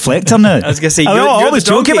holding a reflector now. I was going to say, I you're always the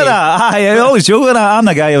joking donkey. about that. I always joke about that. I'm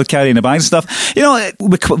the guy who's carrying the bags and stuff. You know,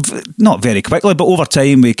 not very quickly, but over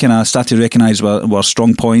time we kind of started to recognise our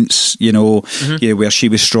strong points, you know, where she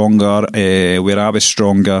was stronger, where I was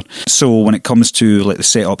stronger. So when it comes to like the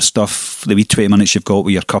set-up stuff, the wee 20 minutes you've got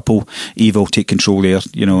with your couple, Eva will take control there,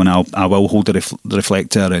 you know, and I will hold the reflector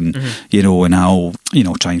and, you know, and I'll, you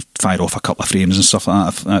know, try and fire off a couple of frames and stuff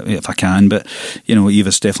like that if I can. But, you know,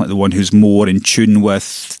 Eva's definitely the one who's more in tune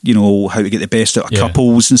with, you know, how to get the best out of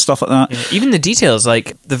couples and stuff like that. Yeah. Even the details,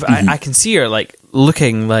 like I can see her like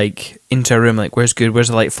looking like into a room, like where's the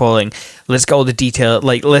light falling? Let's get all the detail,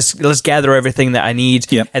 like let's gather everything that I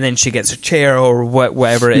need. Yep. And then she gets a chair or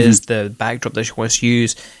whatever it is, the backdrop that she wants to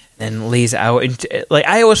use, and lays it out. Like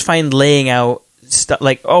I always find laying out stuff,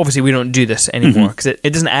 like obviously we don't do this anymore because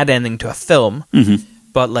it doesn't add anything to a film.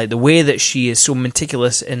 But like the way that she is so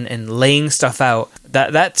meticulous in laying stuff out,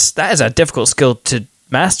 that is a difficult skill to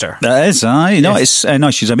master. That is,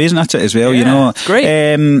 no, she's amazing at it as well. You know, it's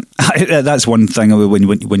great. That's one thing when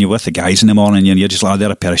you're with the guys in the morning, you're just like,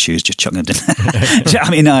 they're a pair of shoes, just chucking them down. I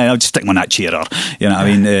mean, I'll just stick them on that chair, or, you know what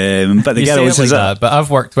I mean. But the girls like that, but I've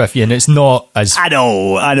worked with you, and it's not as. I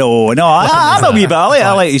know. No, I'm a wee bit.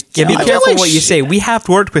 I like. Yeah, be careful what you say. We have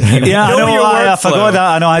worked with you. Yeah, I forgot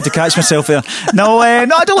that. I know. I had to catch myself there. No, I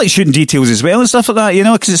don't like shooting details as well and stuff like that. You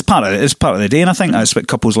know, because it's part of the day, and I think that's what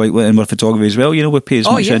couples like in our photography as well. You know, we pay as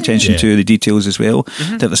much attention to the details as well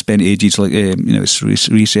that they spend ages like you know,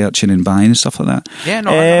 researching and buying and stuff like that. Yeah,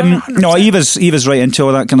 no, Eva's right into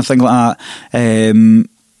all that kind of thing like that.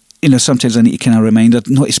 You know, sometimes I need to kind of remind her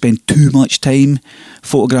not to spend too much time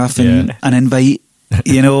photographing an invite.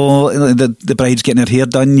 You know, the bride's getting her hair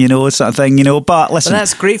done, you know, sort of thing, you know. But listen,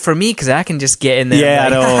 that's great for me because I can just get in there. Yeah,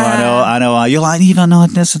 I know. You're like, Eva, no,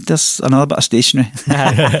 there's another bit of stationery.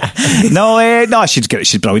 No, she's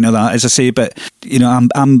brilliant at that, as I say. But you know,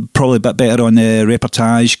 I'm probably a bit better on the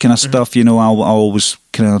reportage kind of stuff. You know, I'll always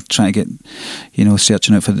kind of try to get, you know,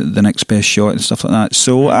 searching out for the next best shot and stuff like that.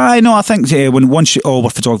 So I think once all our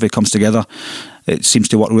photography comes together, it seems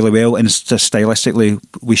to work really well, and it's just stylistically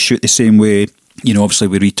we shoot the same way. You know, obviously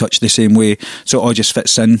we retouch the same way, so it all just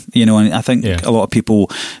fits in. You know, and I think a lot of people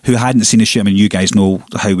who hadn't seen the shoot, I mean, you guys know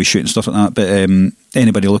how we shoot and stuff like that, but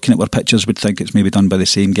anybody looking at our pictures would think it's maybe done by the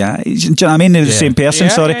same guy. Do you know what I mean? The same person.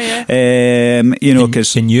 You know,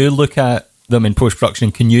 because can you look at them in post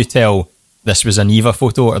production? Can you tell this was an Eva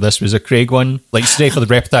photo or this was a Craig one? Like, say for the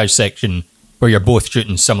reportage section where you're both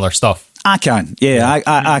shooting similar stuff. I can,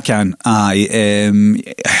 I can.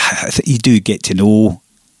 You do get to know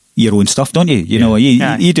your own stuff, don't you? You know,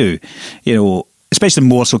 you do. You know, especially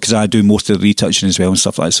more so because I do most of the retouching as well and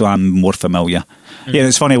stuff like that, so I'm more familiar. Yeah,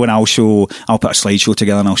 it's funny when I'll put a slideshow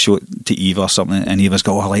together and I'll show it to Eva or something, and Eva's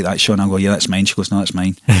go, "Oh, I like that shot," and I'll go, "Yeah, that's mine." She goes, "No, it's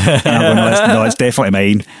mine." And I go, "No, it's definitely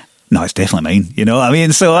mine." No, it's definitely mine. You know what I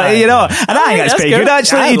mean? So, you know, and I think that's pretty good,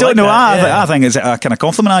 actually. You don't know that. I think it's a kind of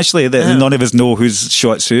compliment, actually, that none of us know whose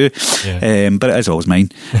shot's who. Yeah. But it is always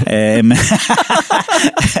mine.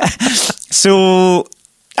 So,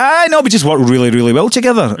 I know we just work really, really well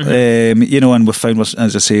together. You know, and we've found,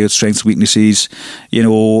 as I say, strengths, weaknesses. You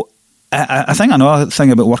know, I think another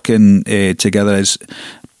thing about working together is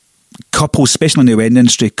couples, especially in the wedding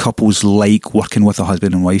industry, couples like working with a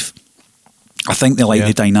husband and wife. I think they like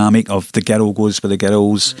the dynamic of the girl goes with the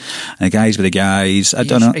girls and the guys with the guys. I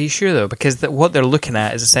don't know. Are you sure, though? Because what they're looking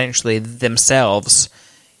at is essentially themselves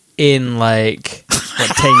in, like,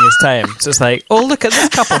 10 years' time. So it's like, oh, look at this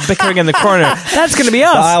couple bickering in the corner. That's going to be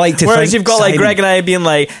us. But I like to Whereas think, you've got, like, Greg and I being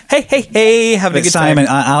like, hey, having a good Simon,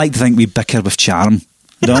 time. I like to think we bicker with charm,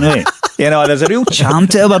 don't we? You know, there's a real charm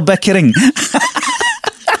to our bickering.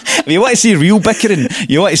 If you want to see real bickering,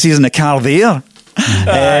 you want to see us in the car there.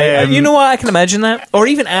 You know what? I can imagine that. Or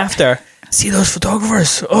even after. See those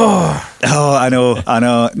photographers? Oh, I know.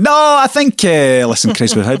 No, I think, listen,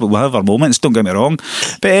 Chris, we'll have our moments, don't get me wrong.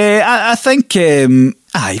 But I think, you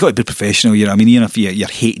got to be professional, you know what I mean? Even if you're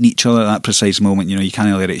hating each other at that precise moment, you know, you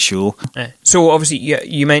can't let it show. So, obviously,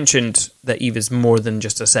 you mentioned that Eva's more than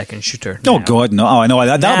just a second shooter. Oh, God, no. I know.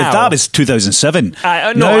 That was 2007.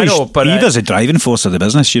 I know. But Eva's a driving force of the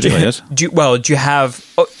business. She really is. Do you have...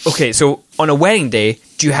 okay, so on a wedding day,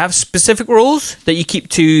 do you have specific roles that you keep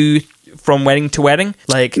to... from wedding to wedding?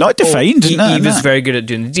 Like, not defined. Eva's very good at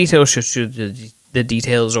doing the details. She'll do the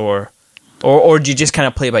details, or Or do you just kind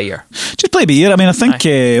of play by ear? Just play by ear. I mean, I think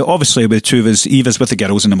obviously with the two of us, Eva's with the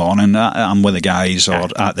girls in the morning, I'm with the guys or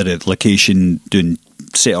at the location doing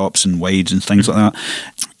setups and wides and things like that.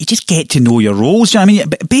 You just get to know your roles. You know what I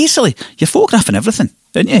mean? Basically, you're photographing everything,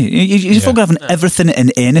 don't you? You're photographing everything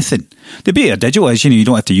and anything. The beauty of digital is, you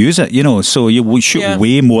don't have to use it, so you shoot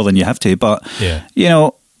way more than you have to, but,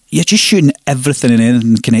 you're just shooting everything and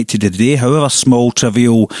anything connected to the day, however small,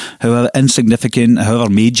 trivial, however insignificant, however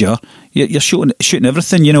major. You're shooting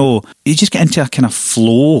everything, You just get into a kind of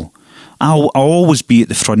flow. I'll always be at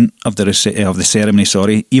the front of the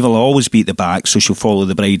ceremony, Eva will always be at the back, so she'll follow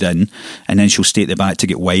the bride in, and then she'll stay at the back to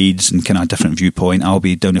get wides and kind of a different viewpoint. I'll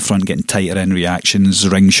be down the front getting tighter in reactions,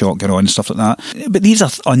 ring shot going on and stuff like that. But these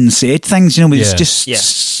are unsaid things, it's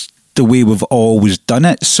just the way we've always done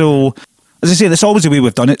it. So, as I say, that's always the way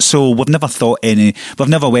we've done it, so we've never we've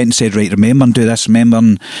never went and said, right, remember and do this, remember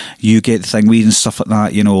and you get the thing we and stuff like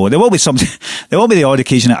that, There will be the odd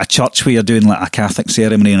occasion at a church where you're doing like a Catholic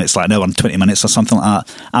ceremony and it's like an hour and 20 minutes or something like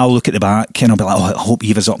that. I'll look at the back and I'll be like, I hope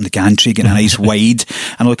Eva's up in the gantry getting a nice wide,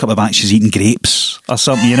 and I'll look up the back, she's eating grapes or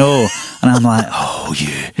something, and I'm like,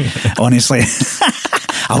 honestly,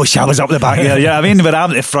 I wish I was up the back there, I mean, but I'm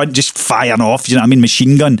at the front just firing off,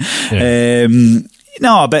 machine gun.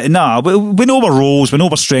 No, we know our roles, we know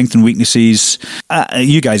our strengths and weaknesses.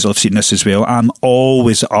 You guys will have seen this as well. I'm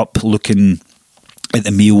always up looking at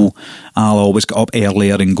the meal. I'll always get up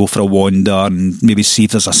earlier and go for a wander and maybe see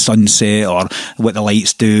if there's a sunset or what the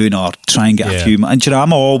light's doing or try and get a few. And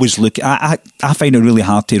I'm always looking. I find it really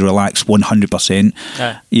hard to relax 100%.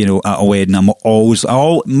 At a wedding, I'm always.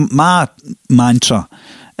 My mantra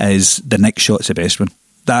is the next shot's the best one.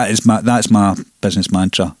 That's my business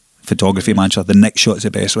mantra. Photography mantra, the next shot's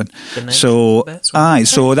the best one. So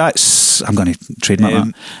that's, I'm going to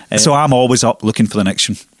trademark that. So I'm always up looking for the next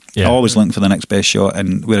one. Always looking for the next best shot.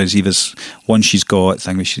 And whereas Eva's, once she's got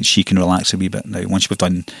things, she can relax a wee bit now. Once we've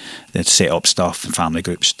done the set-up stuff, family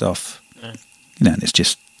group stuff, and it's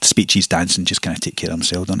just speeches, dancing, just kind of take care of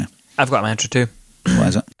themselves, don't they? I've got a mantra too. What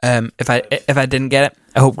is it? If I didn't get it,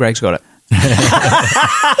 I hope Greg's got it.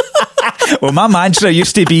 Well, my mantra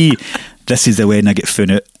used to be, this is the wedding I get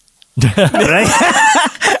fun out. Right?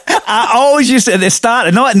 I always used to, at the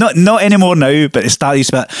start, not anymore now, but at the start I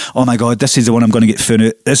used to be, oh my God, this is the one I'm going to get fun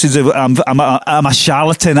out. This is I'm a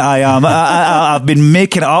charlatan. I am. I've been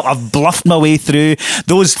making it up. I've bluffed my way through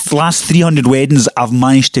those last 300 weddings. I've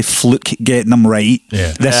managed to fluke getting them right.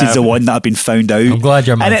 This is the one that I've been found out. I'm glad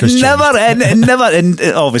your mantra's changed. And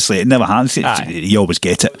obviously it never happens. You always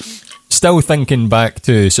get it. Still thinking back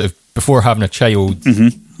to sort of before having a child,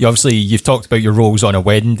 you've talked about your roles on a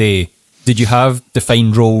wedding day. Did you have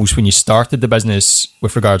defined roles when you started the business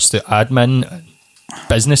with regards to admin and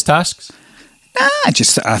business tasks? I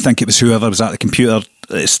think it was whoever was at the computer at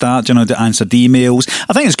the start, to answer the emails.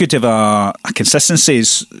 I think it's good to have a consistency.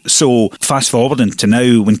 So fast forwarding to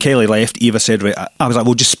now, when Kelly left, Eva said, right, I was like,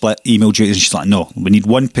 we'll just split email duties. And she's like, no, we need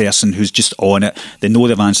one person who's just on it. They know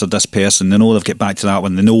they've answered this person. They know they've get back to that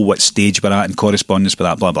one. They know what stage we're at in correspondence with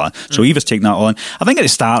that, blah, blah. So Eva's taking that on. I think at the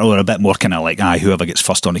start we were a bit more kind of like, whoever gets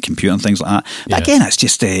first on the computer and things like that. But again, it's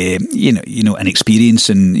just, inexperience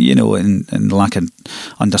and, and lack of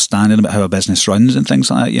understanding about how a business runs and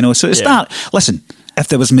things like that, So at the start, listen, if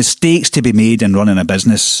there was mistakes to be made in running a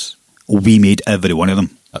business, we made every one of them.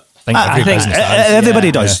 I think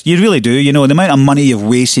everybody does. You really do. The amount of money you've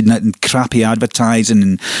wasted in crappy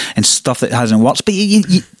advertising and stuff that hasn't worked. But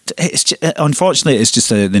unfortunately, it's just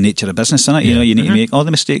the nature of business, isn't it? You need to make all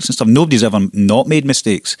the mistakes and stuff. Nobody's ever not made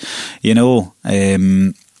mistakes.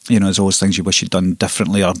 There's always things you wish you'd done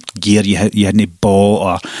differently, or gear you hadn't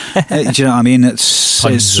bought, or do you know what I mean? It's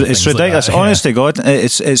ridiculous. Like honest to God,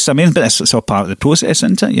 it's amazing, but it's all part of the process,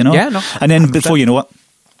 isn't it? Yeah, no. And then before you know it,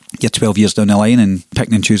 you're 12 years down the line and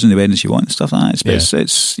picking and choosing the weddings you want and stuff like that.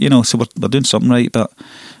 It's so we're doing something right, but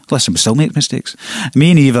listen, we still make mistakes. Me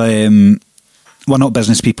and Eva, we're not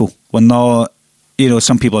business people. We're not.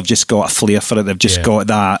 Some people have just got a flair for it. They've just got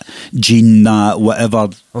that gene, that whatever,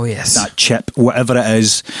 that chip, whatever it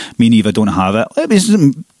is. Me and Eva don't have it.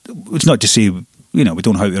 It's not to say, we don't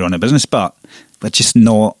know how to run a business, but we're just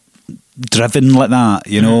not driven like that.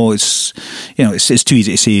 It's too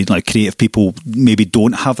easy to say, like, creative people maybe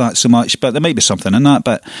don't have that so much, but there might be something in that.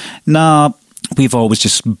 But we've always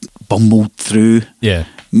just bumbled through.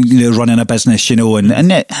 Running a business, and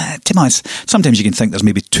to be honest, sometimes you can think there's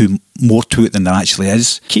maybe more to it than there actually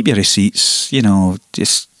is. Keep your receipts,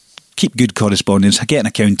 just keep good correspondence, get an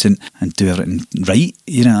accountant and do everything right,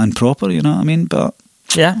 and proper, you know what I mean? But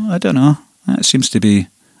I don't know. That seems to be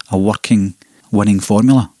a working, winning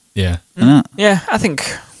formula. Yeah. Yeah, I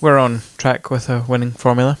think we're on track with a winning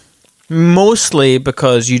formula. Mostly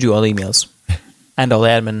because you do all the emails and all the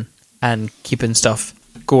admin and keeping stuff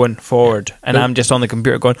going forward, and I'm just on the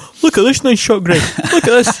computer going, look at this nice shot, Greg. Look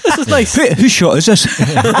at this. This is nice. Whose shot is this? It's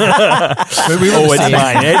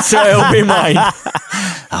mine. It'll be mine.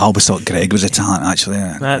 I always thought Greg was a talent, actually.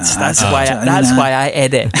 That's why I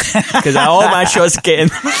edit, because all my shots get in.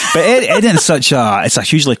 But editing's it's a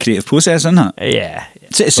hugely creative process, isn't it? Yeah.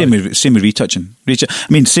 Same with retouching. I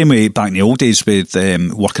mean, same way back in the old days with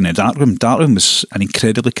working in a darkroom. Darkroom was an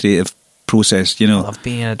incredibly creative process, you know. I love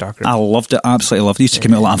being in a darkroom. I loved it, absolutely loved it. I used to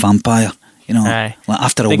come out like a vampire, you know. Aye. Like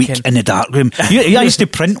after a week in the darkroom. I used to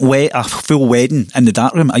print a full wedding in the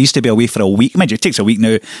darkroom. I used to be away for a week. Mind you, it takes a week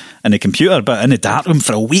now in the computer, but in the darkroom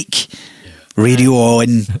for a week. Radio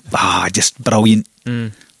on. Just brilliant.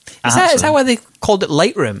 Is that why they called it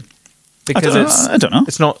Lightroom? Because I don't know.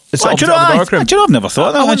 It's not the darkroom. I've never thought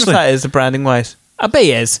of that, I wonder actually. if that is the branding wise. I bet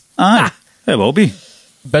it is. Aye. It will be.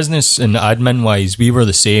 Business and admin wise, we were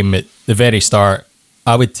the same at the very start.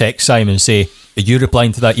 I would text Simon and say, are you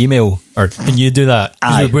replying to that email? Or can you do that?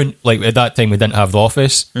 Because we wouldn't, like, at that time we didn't have the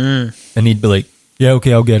office. And he'd be like, yeah,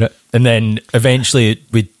 okay, I'll get it. And then eventually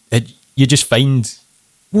you just find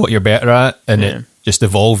what you're better at, and it just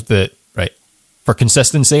evolved that, right, for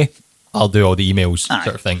consistency, I'll do all the emails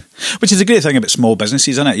sort of thing. Which is a great thing about small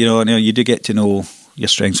businesses, isn't it? You know, you do get to know your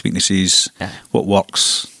strengths, weaknesses, what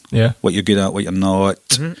works, what you're good at, what you're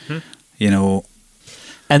not, you know.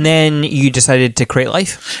 And then you decided to create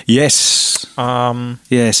Life? Yes.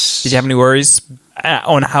 Yes. Did you have any worries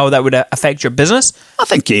on how that would affect your business? I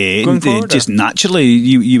think just naturally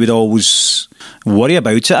you would always worry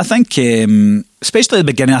about it. I think, especially at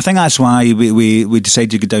the beginning, I think that's why we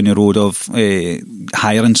decided to go down the road of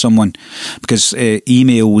hiring someone, because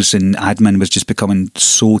emails and admin was just becoming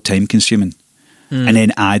so time consuming. And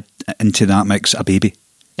then add into that mix a baby,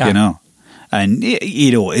 you know. And,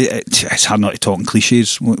 you know, it's hard not to talk in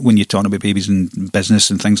cliches when you're talking about babies and business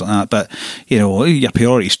and things like that. But, you know, your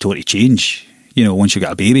priorities totally change, you know, once you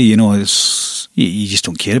get a baby. You know, you just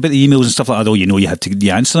don't care about the emails and stuff like that, although you know you had to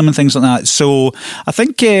answer them and things like that. So I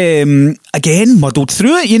think, again, muddled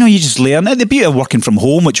through it. You know, you just learn it. The beauty of working from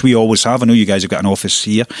home, which we always have. I know you guys have got an office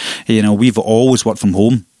here. You know, we've always worked from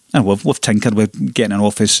home. And we've tinkered with getting an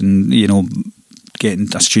office and, you know, getting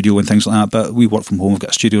a studio and things like that, but we work from home. We've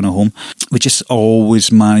got a studio in our home. We just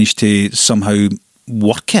always managed to somehow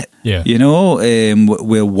work it, you know,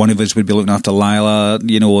 where one of us would be looking after Lila,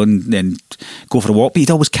 you know, and then go for a walk, but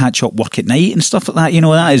you'd always catch up, work at night and stuff like that. You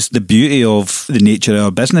know, that is the beauty of the nature of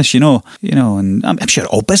our business, you know, and I'm sure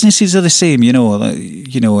all businesses are the same, you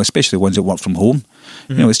know, especially ones that work from home.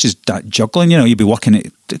 You know, it's just that juggling, you know, you'd be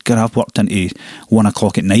working I've worked into 1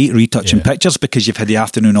 o'clock at night retouching pictures because you've had the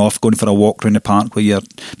afternoon off going for a walk around the park where you're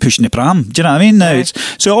pushing the pram. Do you know what I mean? Now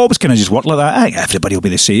so it always kind of just worked like that. I think everybody will be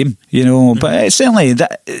the same, you know, but it's certainly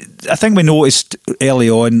I think we noticed early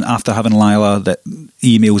on after having Lila that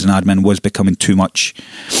emails and admin was becoming too much,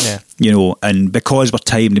 you know, and because we're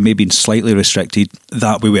timed and maybe been slightly restricted,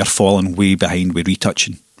 that we were falling way behind with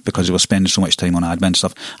retouching, because we were spending so much time on admin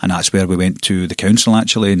stuff. And that's where we went to the council,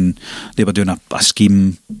 actually, and they were doing a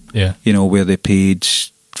scheme, you know, where they paid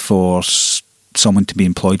for someone to be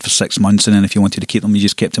employed for 6 months, and then if you wanted to keep them, you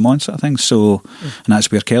just kept them on, sort of thing. So, and that's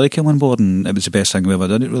where Kelly came on board, and it was the best thing we ever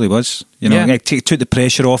did. It really was. You know, it took the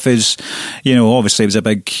pressure off us. You know, obviously it was a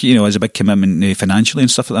big commitment financially and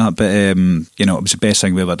stuff like that. But you know, it was the best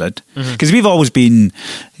thing we ever did, because we've always been,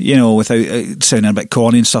 you know, without sounding a bit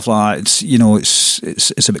corny and stuff like that. It's, you know,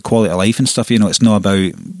 it's about quality of life and stuff. You know, it's not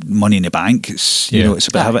about money in the bank. It's, you know, it's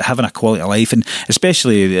about having a quality of life, and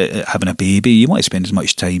especially having a baby. You want to spend as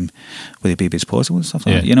much time with the baby as possible and stuff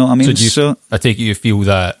like that. You know what I mean? So I take it you feel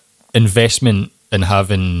that investment in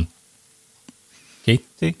having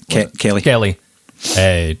Kelly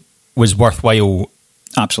was worthwhile.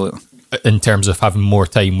 Absolutely. In terms of having more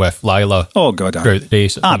time with Lila. Oh God, throughout the day.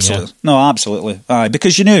 Absolutely. No, absolutely.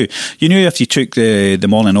 Because you knew if you took the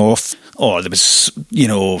morning off, or there was, you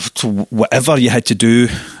know, whatever you had to do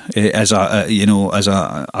as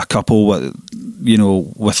a couple, you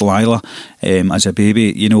know, with Lila as a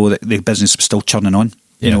baby, you know, the business was still churning on.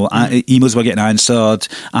 You know, emails were getting answered,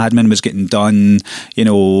 admin was getting done. You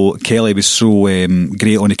know, Kelly was so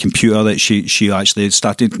great on the computer that she actually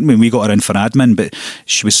started. I mean, we got her in for admin, but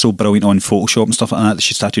she was so brilliant on Photoshop and stuff like that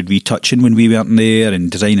she started retouching when we weren't there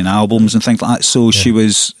and designing albums and things like that. So she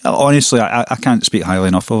was, honestly, I can't speak highly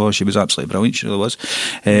enough of her. She was absolutely brilliant. She really was.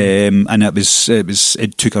 And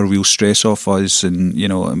it took a real stress off us, and, you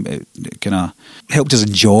know, it kind of helped us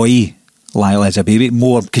enjoy Lila as a baby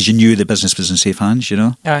more, because you knew the business was in safe hands, you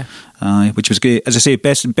know. Which was great. As I say,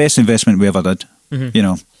 best investment we ever did. You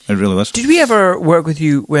know, It really was. Did we ever work with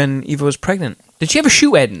you when Eva was pregnant? Did she ever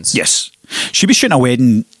shoot weddings? Yes. She was shooting a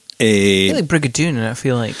wedding. I feel like Brigadoon, I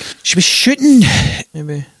feel like. She was shooting.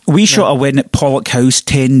 Maybe. We shot a wedding at Pollock House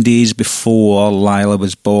 10 days before Lila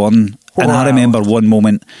was born. Wow. And I remember one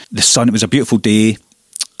moment, the sun, it was a beautiful day,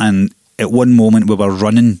 and at one moment we were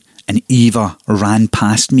running and Eva ran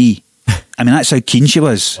past me. I mean, that's how keen she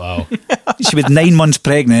was. Wow. She was 9 months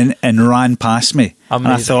pregnant and ran past me. Amazing.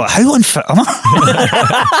 And I thought, how unfit am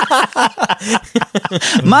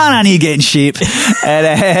I? Man, I need to get in shape.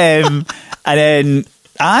 And then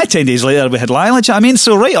 10 days later we had Lila. I mean,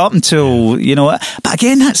 so right up until, but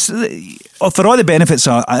again, that's for all the benefits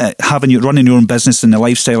of running your own business and the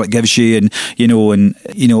lifestyle it gives you, and all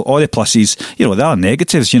the pluses, there are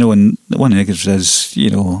negatives, and one negative is,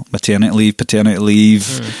 maternity leave, paternity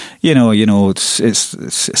leave,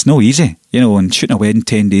 it's no easy, and shooting a wedding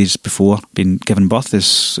 10 days before being given birth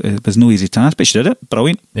was no easy task, but she did it,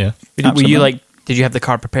 brilliant. Yeah. Were you did you have the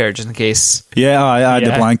car prepared just in case? Yeah, I had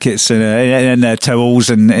the blankets and the towels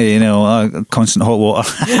and, constant hot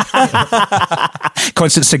water.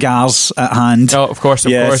 Constant cigars at hand. Oh, of course.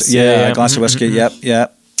 Yeah, a glass of whiskey, yep. Yeah.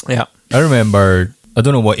 I remember, I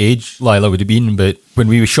don't know what age Lila would have been, but when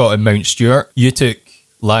we shot in Mount Stewart, you took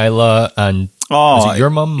Lila and was it your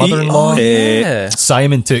mum, mother-in-law?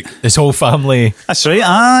 Simon took his whole family. That's right,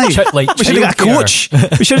 aye. We should have got a coach.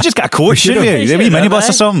 We should have just got a coach, shouldn't we? A wee minibus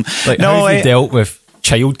or something. How have you dealt with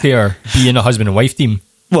childcare, being a husband and wife team?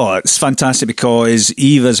 Well, it's fantastic because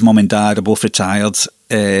Eva's mum and dad are both retired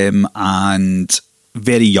and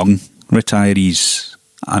very young retirees.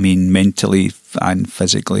 I mean, mentally and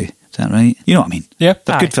physically. Is that right? You know what I mean? Yeah.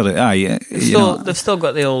 They're good for it. They've still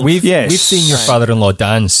got the old... We've seen your father-in-law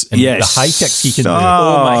dance and the high kicks he can do. Oh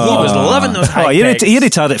my, he was loving those high kicks. He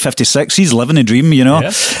retired at 56. He's living the dream, Yeah.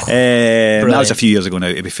 That was a few years ago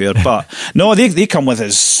now, to be fair. But no, they come with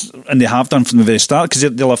us, and they have done from the very start, because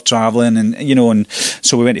they love travelling, and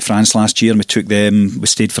so we went to France last year and we took them. We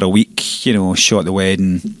stayed for a week, shot the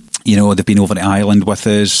wedding. They've been over to Ireland with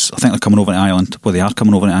us. I think they're coming over to Ireland. Well, they are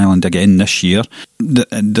coming over to Ireland again this year.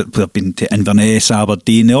 They've been to Inverness,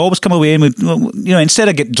 Aberdeen. They always come away and instead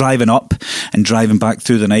of driving up and driving back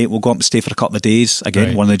through the night, we'll go up and stay for a couple of days. Again,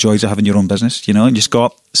 right. One of the joys of having your own business, and just go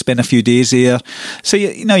up, spend a few days there. So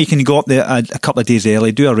you can go up there a couple of days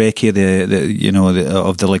early, do a recce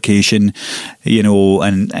of the location,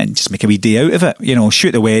 and just make a wee day out of it.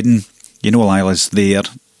 Shoot the wedding. Lila's there.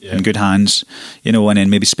 Yeah. In good hands, and then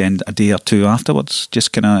maybe spend a day or two afterwards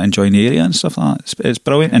just kind of enjoying the area and stuff like that. It's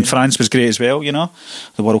brilliant. And France was great as well, the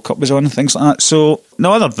World Cup was on and things like that. So,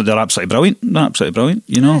 no, they're absolutely brilliant. They're absolutely brilliant,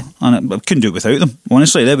 and I couldn't do it without them.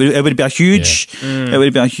 Honestly, it would be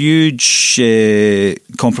a huge,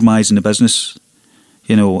 compromise in the business,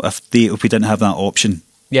 if we didn't have that option.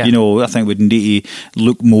 Yeah. I think we'd need to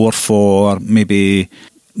look more for maybe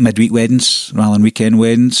midweek weddings rather than weekend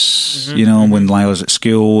weddings, when Lila's at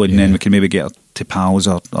school, and then we can maybe get her to pals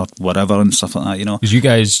or whatever and stuff like that,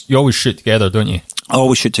 Because you always shoot together, don't you? I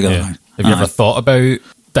always shoot together. Yeah. Have you ever thought about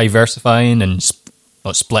diversifying and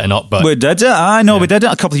not splitting up? But we did it. We did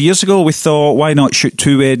it a couple of years ago. We thought, why not shoot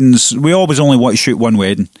two weddings? We always only want to shoot one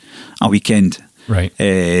wedding a weekend. Right.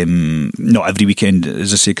 Not every weekend,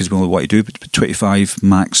 as I say, because we only want to do 25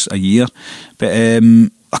 max a year. But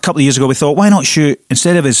a couple of years ago, we thought, why not shoot,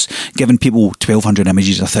 instead of us giving people 1,200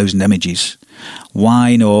 images, 1,000 images,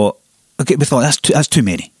 why not? Okay, we thought that's too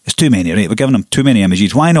many. It's too many, right? We're giving them too many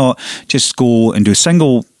images. Why not just go and do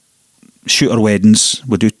single shooter weddings?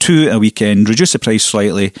 We'll do 2 a weekend, reduce the price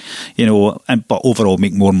slightly, but overall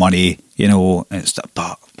make more money,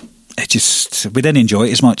 but it just, we didn't enjoy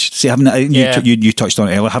it as much. See, having that, you touched on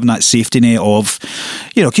it earlier, having that safety net of,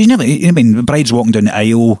 because the bride's walking down the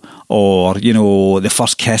aisle, or the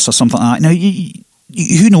first kiss or something like that. Now,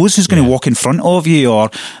 who knows who's going to walk in front of you, or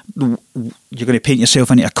you're going to paint yourself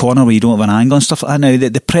into a corner where you don't have an angle and stuff like that. Now,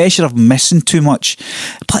 the pressure of missing too much,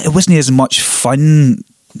 it wasn't as much fun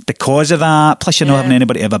because of that. Plus, you're not having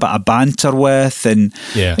anybody to have a bit of banter with, and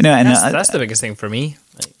and that's the biggest thing for me.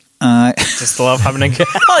 Just love having I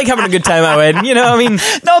like having a good time at a wedding, I mean.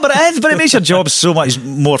 No, but it makes your job so much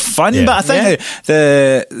more fun. Yeah. But I think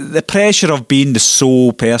the pressure of being the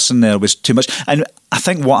sole person there was too much. And I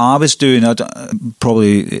think what I was doing,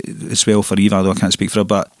 probably as well for Eva, although I can't speak for her,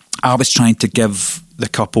 but I was trying to give the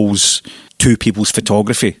couples 2 people's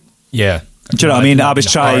photography. Yeah. Do you know what I mean? I was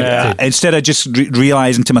trying, instead of just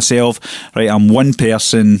realising to myself, right, I'm one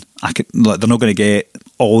person, they're not going to get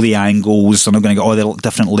all the angles, they're not going to get all the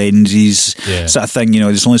different lenses, sort of thing.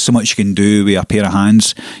 There's only so much you can do with a pair of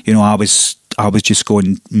hands. I was just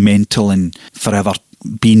going mental and forever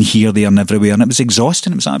being here, there and everywhere, and it was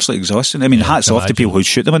exhausting. It was absolutely exhausting. I mean, hats off to people who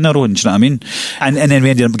shoot them on their own, do you know what I mean? And then we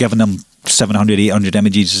ended up giving them 700, 800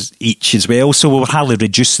 images each as well, so we were hardly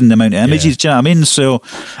reducing the amount of images, do you know what I mean? So,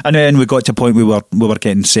 and then we got to a point we were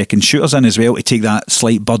getting second shooters in as well to take that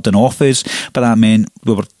slight burden off us, but that meant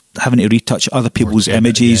we were having to retouch other people's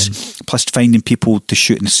images, plus finding people to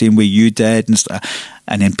shoot in the same way you did,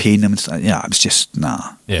 and then paying them. Yeah, it was just no.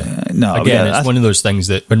 Again, it's one of those things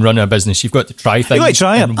that when running a business, you've got to try things. You got to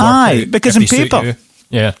try it, because on paper.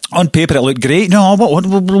 Yeah, on paper it looked great. No,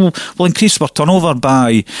 we'll increase our turnover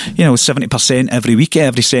by 70% every week,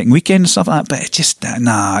 every second weekend and stuff like that. But it just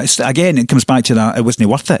again, it comes back to that. It wasn't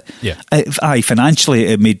worth it. Yeah, financially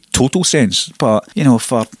it made total sense. But they're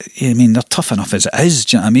tough enough as it is.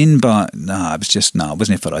 Do you know what I mean? But it was just it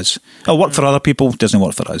wasn't for us. It'll work for other people, doesn't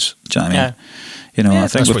work for us. Do you know what I mean? Yeah. I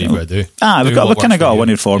think that's what you've got to do. We've kind of got a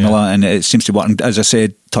winning formula, and it seems to work. And as I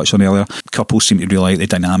said, touched on earlier, couples seem to really like the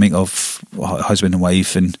dynamic of husband and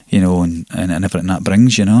wife, and and everything that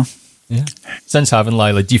brings. Yeah. Since having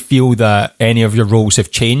Lila, do you feel that any of your roles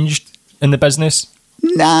have changed in the business?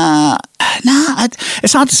 Nah.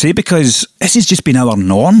 It's hard to say because this has just been our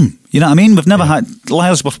norm. You know what I mean? We've never had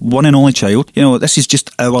Lila's our one and only child. This is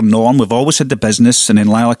just our norm. We've always had the business, and then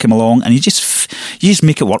Lila came along, and you just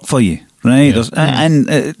make it work for you. Right,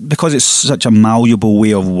 and because it's such a malleable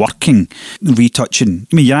way of working, retouching.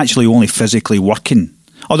 I mean, you're actually only physically working.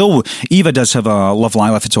 Although Eva does have a Love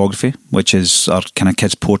Lila Photography, which is our kind of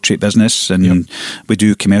kids' portrait business, and we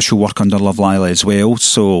do commercial work under Love Lila as well.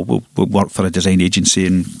 So we'll work for a design agency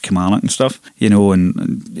in Kilmarnock and stuff,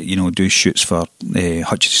 and do shoots for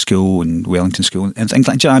Hutchison School and Wellington School and things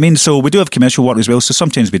like that. You know what I mean? So we do have commercial work as well. So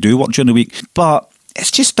sometimes we do work during the week, but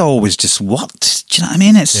it's just always just worked. Do you know what I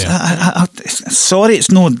mean? It's sorry,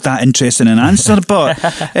 it's not that interesting an answer, but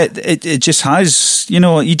it just has.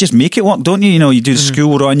 You just make it work, don't you? You do the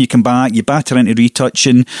school run, you come back, you batter into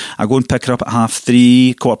retouching. I go and pick her up at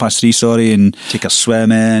 3:15, and take her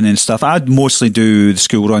swimming and stuff. I'd mostly do the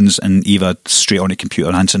school runs, and Eva straight on the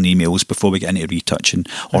computer answering emails before we get into retouching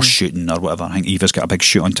or shooting or whatever. I think Eva's got a big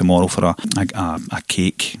shoot on tomorrow for a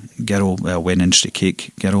cake girl, a wedding industry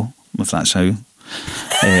cake girl, if that's how.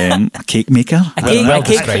 A cake maker.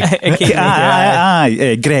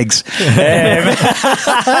 Greg's.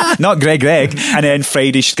 Not Greg. And then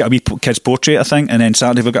Friday she's got a wee kid's portrait, I think, and then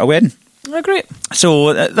Saturday we've got a wedding. Oh, great.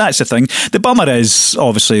 So that's the thing. The bummer is,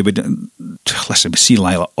 obviously, we see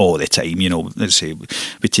Lila all the time. Let's say we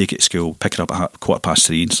take it to school, pick her up at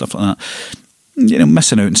 3:15 and stuff like that.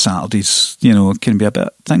 Missing out on Saturdays, can be a bit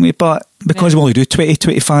thingy. But because we only do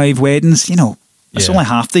 20-25 weddings, it's only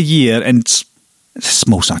half the year, and it's a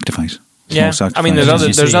small sacrifice. I mean,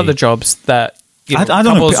 there's other jobs that I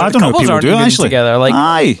don't know how people do it, actually. Together, like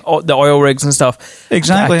the oil rigs and stuff.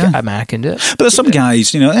 Exactly. I can do it. But there's some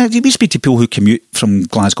guys, we speak to people who commute from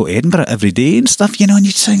Glasgow to Edinburgh every day and stuff, and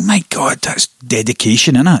you think, my God, that's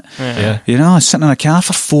dedication, innit? Yeah. Sitting in a car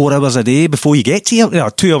for 4 hours a day before you get to here,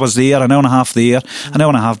 2 hours there, an hour and a half there, an hour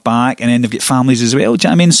and a half back, and then they've got families as well. Do you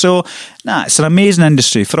know what I mean? So, it's an amazing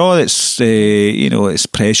industry for all its, its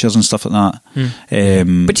pressures and stuff like that.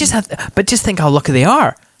 But just think how lucky they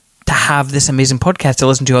are to have this amazing podcast to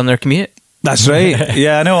listen to on their commute. That's right.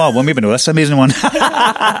 Yeah, I know. Well, maybe know this amazing one.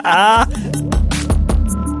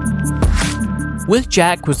 With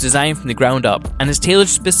Jack was designed from the ground up and is tailored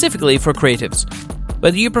specifically for creatives.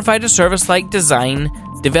 Whether you provide a service like design,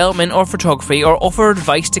 development or photography, or offer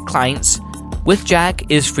advice to clients, With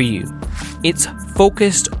Jack is for you. It's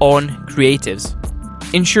focused on creatives.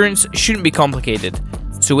 Insurance shouldn't be complicated,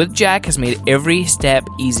 so With Jack has made every step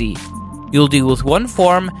easy. You'll deal with one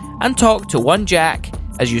form and talk to one Jack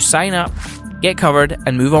as you sign up, get covered,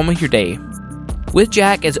 and move on with your day. With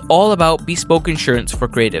Jack is all about bespoke insurance for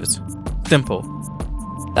creatives. Simple.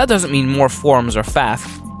 That doesn't mean more forms or faff,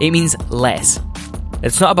 it means less.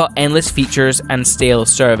 It's not about endless features and stale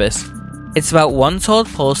service. It's about one solid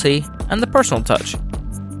policy and the personal touch.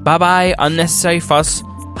 Bye-bye unnecessary fuss.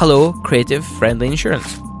 Hello, creative friendly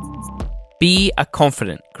insurance. Be a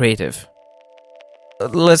confident creative.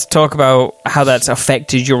 Let's talk about how that's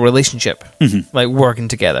affected your relationship, like working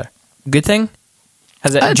together. Good thing?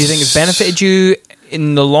 Do you think it's benefited you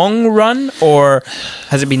in the long run, or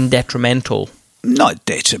has it been detrimental? Not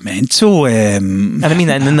detrimental. And I mean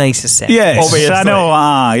that in the nicest sense. Yes, obviously. I know.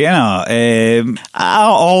 I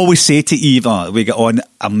always say to Eva, we get on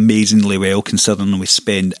amazingly well considering we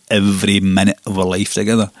spend every minute of our life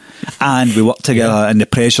together, and we work together, and the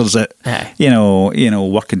pressures that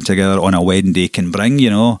working together on a wedding day can bring.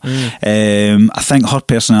 I think her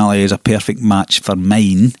personality is a perfect match for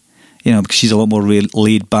mine. You know, because she's a lot more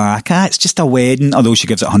laid back. It's just a wedding, although she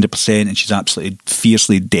gives it 100% and she's absolutely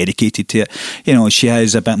fiercely dedicated to it. You know, she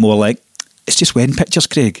is a bit more like, it's just wedding pictures,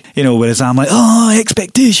 Craig. You know, whereas I'm like,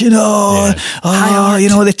 expectation, you know,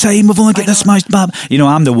 the time, we've only got this much. You know,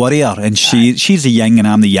 I'm the worrier and she's the yin and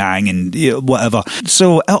I'm the yang and whatever.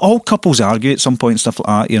 So all couples argue at some point and stuff like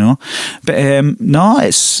that, you know. But no,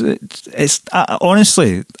 it's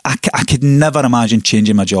honestly, I could never imagine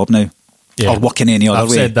changing my job now or working any other way.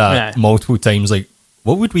 I've said that multiple times, like,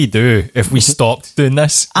 what would we do if we stopped doing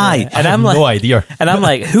this? Aye. And I'm like, no idea. And I'm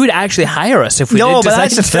like, who would actually hire us if we did? No, but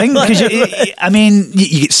that's the thing, because you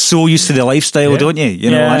get so used to the lifestyle, don't you? You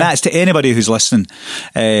know, and that's to anybody who's listening.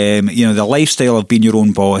 You know, the lifestyle of being your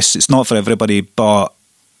own boss, it's not for everybody, but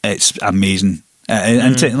it's amazing.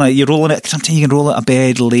 And like you're rolling it, sometimes you can roll out of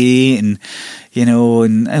bed late and, you know,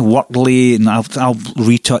 and work late, and I'll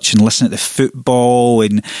retouch and listen to the football,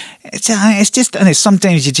 and it's just, and it's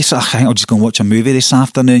sometimes you just, I think I'll just go and watch a movie this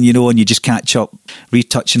afternoon, you know, and you just catch up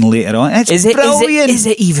retouching later on. It's brilliant. Is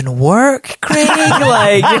it even work, Craig?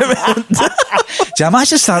 Like, I'm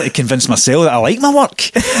actually starting to convince myself that I like my work.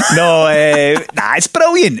 No, it's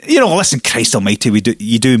brilliant. You know, listen, Christ Almighty,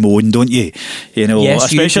 you do moan, don't you? You know, yes,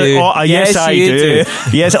 especially, you do. Yes, I do.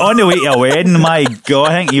 Yes, on the way to a wedding, my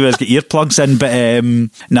God, I think you was get earplugs in. But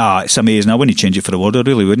it's amazing. I wouldn't change it for the world. I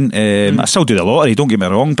really wouldn't. I still do the lottery, don't get me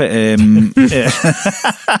wrong, but the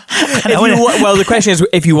question is,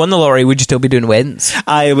 if you won the lottery, would you still be doing weddings?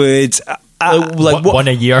 I would. One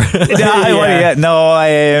a year.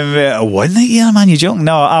 No, one a year, man. You joking?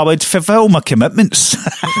 No, I would fulfil my commitments.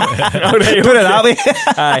 Put it that way.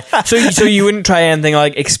 Aye. So you wouldn't try anything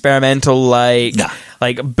like experimental, like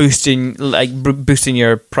boosting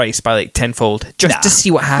your price by like tenfold, just to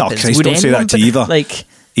see what happens. No, Christ, don't say that to Eva. Like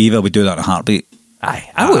Eva would do that in a heartbeat.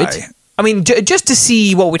 I would. I mean, just to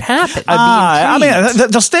see what would happen. I mean,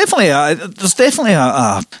 there's definitely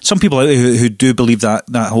some people out there who do believe that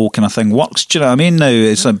whole kind of thing works. Do you know what I mean? Now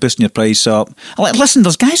it's like boosting your price up. Like, listen,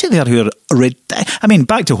 there's guys out there who are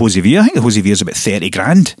back to Jose Villa. I think Jose Villa is about 30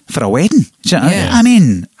 grand for a wedding. Do you know? I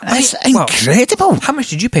mean, it's incredible. How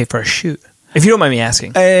much did you pay for a shoot? If you don't mind me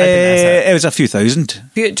asking. It was a few thousand.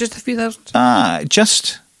 Just a few thousand?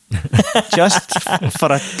 Just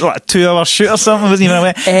for a 2-hour shoot or something, wasn't even a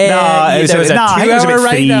way. I think it was about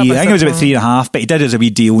 3.5, but he did it as a wee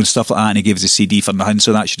deal and stuff like that, and he gave us a CD for nothing,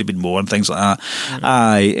 so that should have been more and things like that.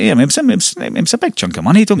 It's a big chunk of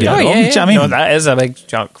money, don't get me wrong. Do you know what I mean? No, that is a big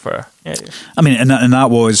chunk for. I mean, and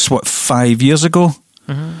that was 5 years ago.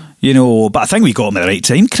 You know, but I think we got him at the right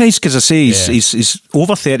time, Christ, because I say he's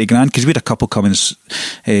over 30 grand, because we had a couple coming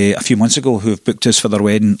a few months ago who have booked us for their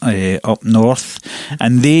wedding up north,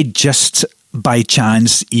 and they just by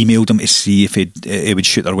chance emailed him to see if he would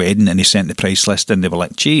shoot their wedding, and he sent the price list, and they were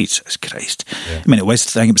like, Jesus Christ. I mean, I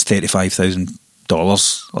think it was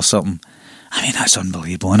 $35,000 or something. I mean, that's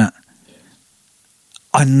unbelievable, isn't it?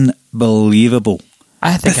 Unbelievable.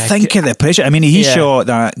 Think of the pressure. I mean, he shot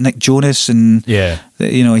that Nick Jonas, and you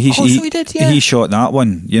know, he shot that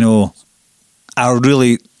one. You know, I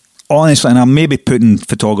really, honestly, and I'm maybe putting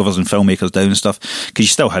photographers and filmmakers down and stuff, because you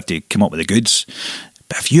still have to come up with the goods.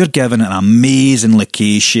 But if you're given an amazing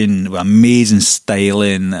location with amazing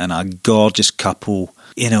styling and a gorgeous couple,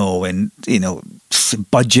 you know, and you know,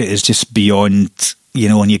 budget is just beyond, you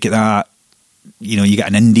know, and you get that, you know, you get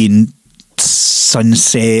an Indian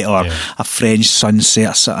sunset or a French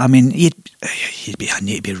sunset. I mean, you'd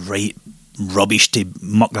be right rubbish to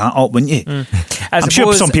muck that up, wouldn't you? I'm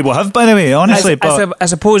sure some people have, by the way, honestly. I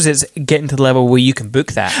suppose it's getting to the level where you can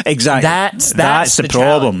book that. Exactly. That's the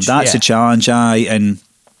problem. That's the challenge. And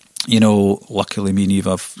you know, luckily me and Eve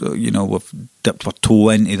we've dipped our toe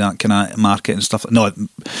into that kind of market and stuff. No.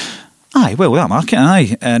 That market,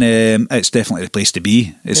 and it's definitely the place to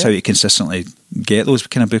be. It's how you consistently get those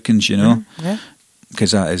kind of bookings, you know,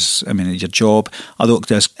 because that is, I mean, your job. Although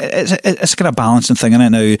it's a kind of balancing thing, isn't it?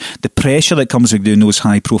 Now, the pressure that comes with doing those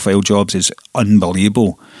high-profile jobs is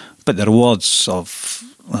unbelievable, but the rewards of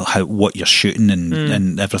what you're shooting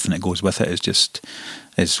and everything that goes with it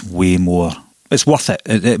is way more. It's worth it.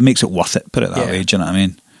 It makes it worth it. Put it that way. Do you know what I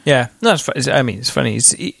mean? Yeah, no, it's funny.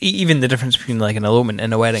 It's even the difference between like an elopement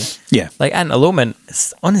and a wedding. Yeah, like an elopement.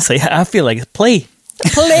 Honestly, I feel like it's play.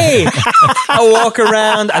 I walk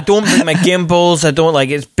around. I don't bring my gimbals. I don't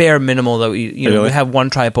it's bare minimal that we have one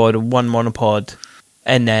tripod, one monopod,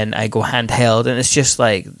 and then I go handheld, and it's just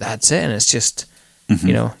like that's it. And it's just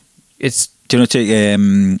you know, it's. Do you want to take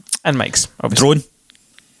and mics? Obviously. Drone?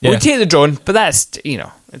 Yeah. We take the drone, but that's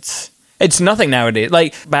it's. It's nothing nowadays.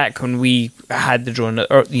 Like back when we had the drone,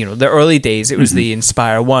 or the early days, it was the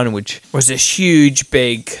Inspire 1, which was this huge,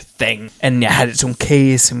 big thing, and it had its own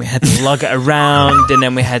case, and we had to lug it around, and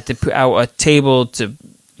then we had to put out a table to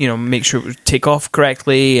make sure it would take off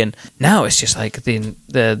correctly. And now it's just like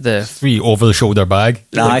the free over the shoulder bag,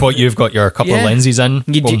 like what you've got your couple of lenses in.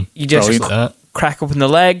 You just crack open the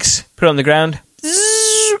legs, put it on the ground,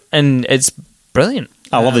 and it's brilliant.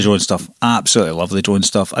 I love the drone stuff. Absolutely love the drone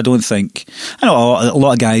stuff. I know a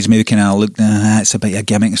lot of guys maybe kind of look, it's a bit of a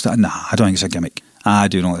gimmick and stuff. Nah, I don't think it's a gimmick. I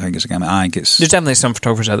do not think it's a gimmick. I think it's... There's definitely some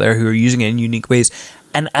photographers out there who are using it in unique ways.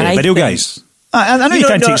 And video guys. I know you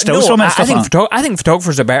can't take stills from it. I think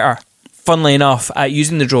photographers are better, funnily enough, at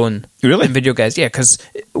using the drone than video guys. Yeah, because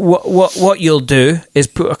what you'll do is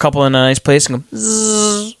put a couple in a nice place and go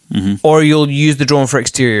zzz, or you'll use the drone for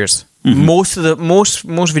exteriors. Most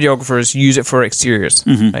videographers use it for exteriors,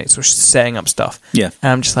 right? So setting up stuff. Yeah,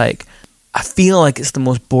 and I'm just like, I feel like it's the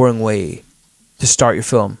most boring way to start your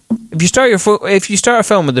film. If you start a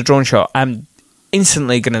film with a drone shot, I'm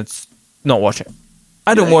instantly gonna not watch it.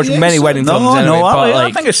 I don't watch many wedding films anyway.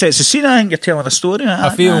 I think it sets the scene. I think you're telling a story.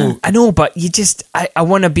 I know, but you just I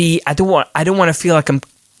want to be. I don't want to feel like I'm.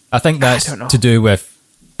 I think that's to do with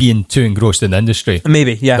being too engrossed in the industry.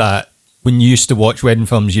 Maybe, yeah. That when you used to watch wedding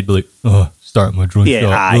films, you'd be like, starting with a drone shot.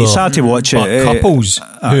 Yeah, it's hard to watch but it. Couples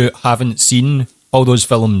who haven't seen all those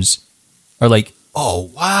films are like,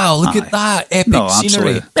 oh wow, look at that epic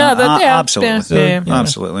scenery.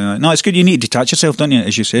 Absolutely. No, it's good. You need to detach yourself, don't you?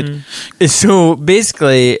 As you said. So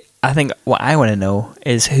basically, I think what I want to know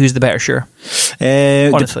is who's the better shooter.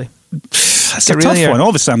 Honestly, that's a tough one.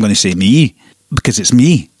 Obviously, I'm going to say me because it's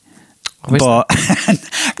me. But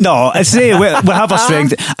no, I say we have a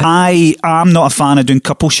strength. I am not a fan of doing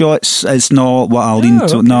couple shots. It's not what I lean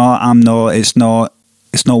to. No, I'm not. It's not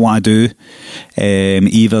what I do.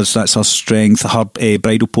 Eva's, that's her strength. Her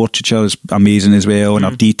bridal portraiture is amazing as well, and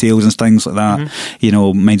her details and things like that.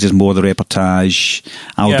 Mine's is more the reportage.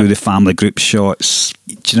 I'll do the family group shots.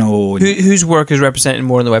 Whose work is represented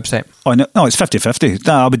more on the website? Oh no, it's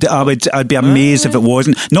 50-50. I'd be amazed if it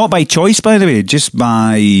wasn't. Not by choice, by the way, just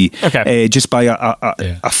by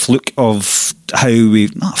a fluke of how we,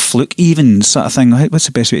 not a fluke even sort of thing. What's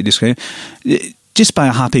the best way to describe it? Just by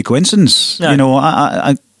a happy coincidence. No.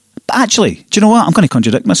 I actually, do you know what? I'm going to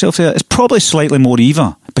contradict myself here. It's probably slightly more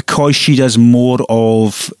Eva because she does more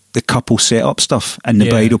of the couple setup stuff and the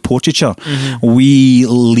bridal portraiture. We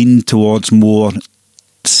lean towards more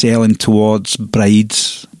selling towards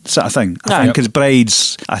brides sort of thing. I think because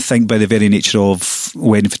brides, I think by the very nature of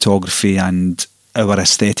wedding photography and our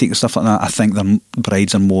aesthetic and stuff like that, I think the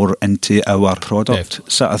brides are more into our product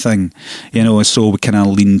sort of thing, so we kind of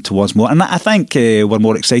lean towards more, and I think we're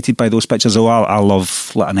more excited by those pictures. I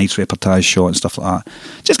love like a nice reportage shot and stuff like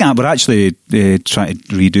that. We're actually trying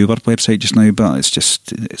to redo our website just now, but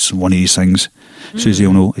it's one of these things. Susie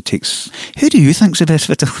will know it takes. Who do you think's the best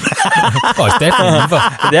photographer? It's definitely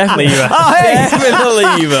Eva. Definitely Eva. Oh, hey.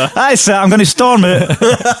 Definitely Eva. That's it. I'm going to storm it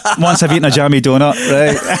once I've eaten a jammy donut.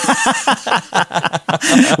 Right?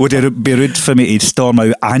 Would it be rude for me to storm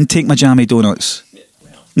out and take my jammy donuts?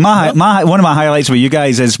 One of my highlights with you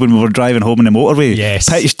guys is when we were driving home on the motorway. Yes.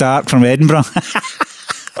 Pitch dark from Edinburgh.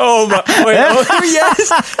 Oh my! Yes.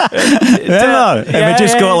 And we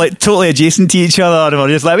just got like totally adjacent to each other, and we were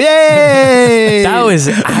just like, yay! That was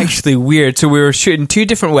actually weird. So we were shooting two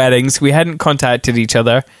different weddings. We hadn't contacted each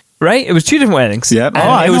other, right? It was two different weddings. Yeah.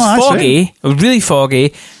 It was foggy. Right. It was really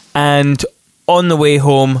foggy, and on the way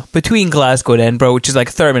home between Glasgow and Edinburgh, which is like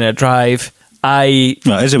a 30-minute drive,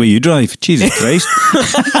 is it where you drive? Jesus Christ.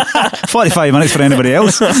 45 minutes for anybody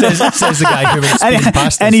else. Says the guy who was speeding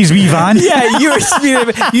past us. In his wee van. Yeah, you were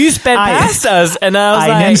speeding. You sped past us, and I was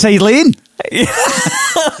like... inside lane.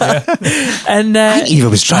 And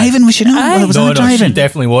Eva was driving, was she not? No, she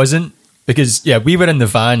definitely wasn't. Because, we were in the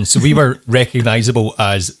van, so we were recognisable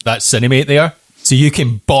as that cinemate there. So you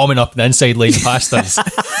came bombing up the inside lane past us,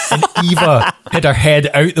 and Eva had her head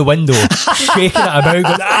out the window, shaking it about, going,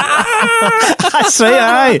 ah! That's right,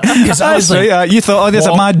 aye. Because I was like, you thought, there's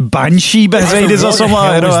a mad banshee behind us or something.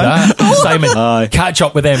 What was that? Simon, catch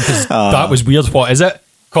up with them, because that was weird. What is it?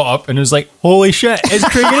 Caught up, and it was like, holy shit, it's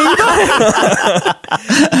Craig and Eva.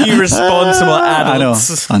 You responsible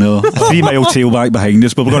adults. I know. A 3-mile tailback behind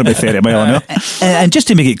us, but we're going to be 30 mile now. And just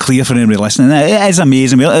to make it clear for anybody listening, it is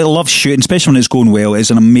amazing. I love shooting, especially when it's going well. It's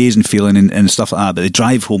an amazing feeling and stuff like that. But the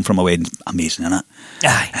drive home from a wedding, amazing, isn't it?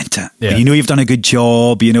 Aye. You know you've done a good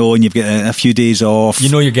job, and you've got a few days off. You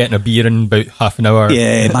know you're getting a beer in about half an hour.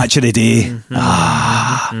 Yeah, match of the day.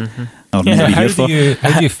 How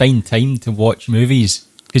do you find time to watch movies?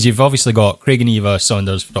 Because you've obviously got Craig and Eva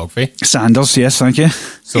Saunders Photography. Sanders, yes, thank you.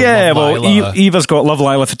 So yeah, Love well, Lila. Eva's got Love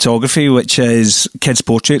Lila Photography, which is kids'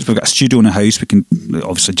 portraits. We've got a studio in the house. We can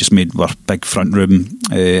obviously just made our big front room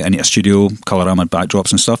into a studio, colour-armoured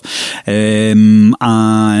backdrops and stuff.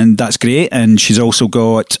 And that's great. And she's also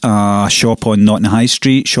got a shop on Notting High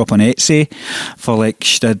Street, shop on Etsy for like,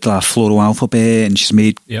 she did a floral alphabet and she's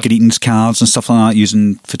made greetings cards and stuff like that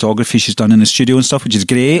using photography she's done in the studio and stuff, which is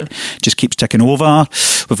great. Just keeps ticking over.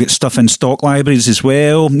 We've got stuff in stock libraries as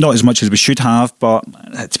well. Not as much as we should have, but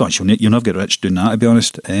it's much you'll never get rich doing that, to be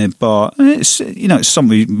honest. But it's it's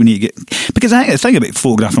something we need to get, because I think the thing about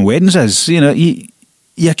photographing weddings is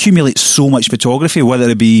you accumulate so much photography, whether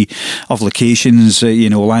it be of locations,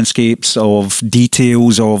 landscapes, of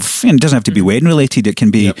details, of it doesn't have to be wedding related. It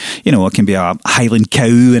can be it can be a Highland cow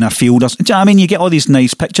in a field. Do you know what I mean? You get all these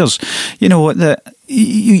nice pictures. That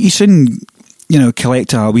you soon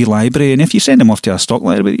collect a wee library, and if you send them off to a stock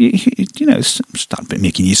library, you start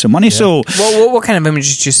making you some money. Yeah. So, what kind of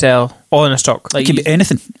images do you sell all in a stock? Like, it can be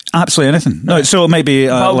anything, absolutely anything. No, so it might be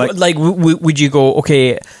would you go,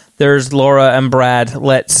 okay, there's Laura and Brad,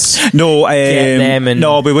 let's get them, and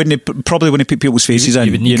no, we probably wouldn't put people's faces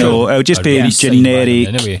in. It would just be generic.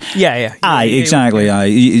 Anyway. Aye, exactly.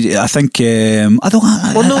 I think.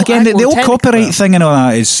 The old copyright thing and all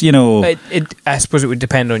that is, I suppose it would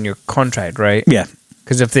depend on your contract, right? Yeah.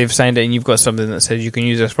 Because if they've signed it and you've got something that says you can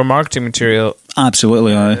use this for marketing material,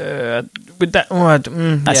 absolutely, aye.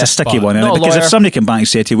 That's a sticky one, isn't it? Because if somebody come back and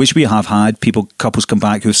say to you, which we have had, couples come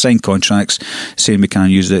back who've signed contracts saying we can't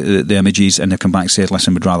use the images, and they come back and say,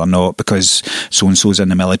 listen, we'd rather not because so and so's in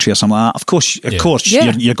the military or something like that. Of course,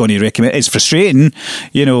 you're going to recommend. It's frustrating,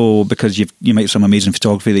 because you might have some amazing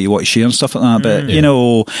photography that you want to share and stuff like that. But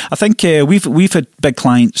I think we've had big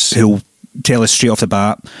clients who tell us straight off the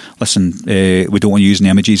bat, listen, we don't want to use any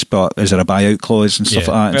images, but is there a buyout clause and stuff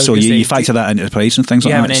like that? So you factor that into the price and things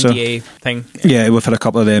like that. You have an NDA thing. Yeah, we've had a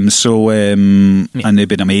couple of them. So and they've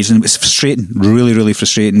been amazing. It's frustrating, really, really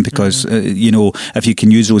frustrating, because if you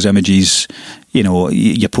can use those images,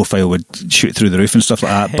 your profile would shoot through the roof and stuff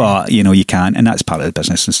like that. But you can't, and that's part of the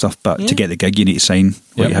business and stuff. But to get the gig, you need to sign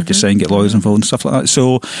what you have to sign, get lawyers involved and stuff like that.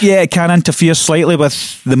 So it can interfere slightly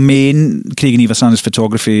with the main Craig and Eva Sanders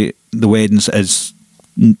Photography. The weddings is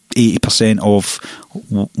 80% of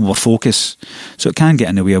our focus, so it can get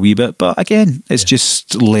in the way a wee bit. But again, it's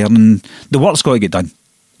just learning. The work's got to get done,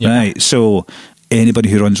 right? So anybody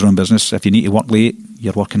who runs their own business, if you need to work late,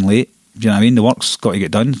 you're working late. Do you know what I mean? The work's got to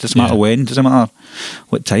get done. It doesn't matter when. It doesn't matter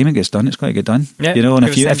what time it gets done. It's got to get done. Yeah, and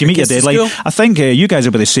if you meet your deadline, I think you guys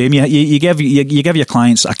will be the same. You give your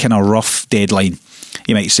clients a kind of rough deadline.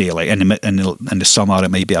 You might say like in the summer it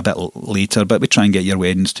might be a bit later, but we try and get your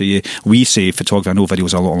weddings to you. We say photography. I know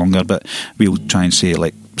videos are a lot longer, but we'll try and say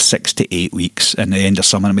like 6 to 8 weeks. And the end of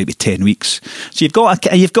summer it might be 10 weeks. So you've got a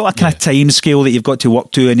kind of time scale that you've got to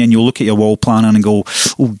work to, and then you'll look at your wall planning and go,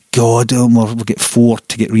 oh God, we'll get 4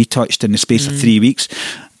 to get retouched in the space of 3 weeks.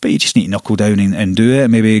 But you just need to knuckle down and do it.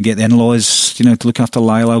 Maybe get the in-laws, to look after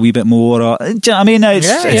Lila a wee bit more. Or, do you know what I mean? It's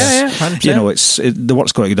the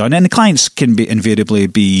work's got to get done, and the clients can invariably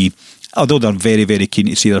be, although they're very, very keen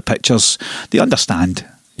to see their pictures, they understand.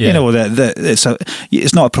 Yeah. That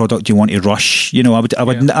it's not a product you want to rush. I would,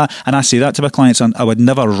 and I say that to my clients. I would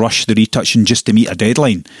never rush the retouching just to meet a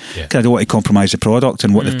deadline, because I don't want to compromise the product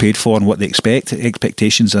and what they've paid for and what they expect.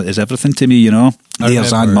 Expectations is everything to me.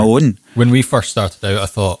 Theirs and my own. When we first started out, I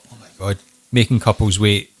thought, oh my God, making couples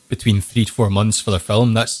wait between 3 to 4 months for their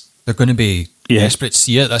film. They're going to be desperate to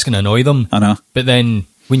see it. That's going to annoy them. I know. But then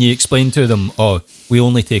when you explain to them, we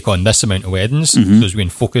only take on this amount of weddings, so we can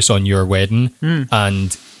focus on your wedding,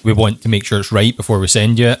 and we want to make sure it's right before we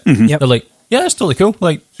send you it. They're like, yeah, that's totally cool.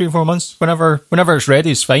 Like 3 or 4 months, whenever it's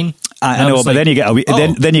ready, it's fine. I know, but then you get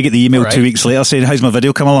then you get the email 2 weeks later saying, "How's my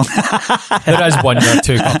video come along?" There is one or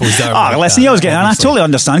two couples that are. Listen, I was getting, and I totally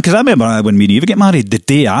understand, because I remember when me and Eva get married, the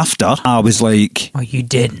day after, I was like, "Oh, you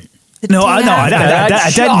didn't."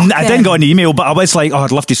 I didn't get an email, but I was like,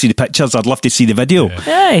 I'd love to see the pictures, I'd love to see the video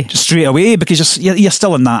straight away, because you're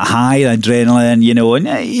still in that high adrenaline,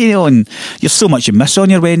 and there's so much you miss on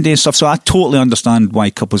your wedding day and stuff. So I totally understand why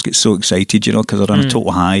couples get so excited, because they're on a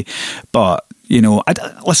total high. But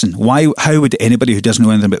listen, how would anybody who doesn't know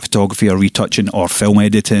anything about photography or retouching or film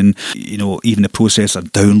editing, even the process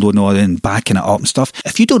of downloading all that and backing it up and stuff,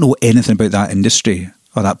 if you don't know anything about that industry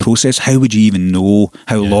or that process, how would you even know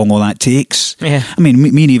how long all that takes? Yeah. I mean, me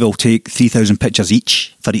and Eva will take 3,000 pictures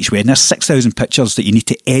each for each wedding. There's 6,000 pictures that you need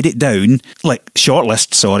to edit down, like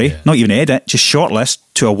shortlist, not even edit, just shortlist,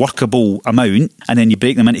 to a workable amount, and then you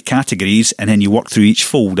break them into categories, and then you work through each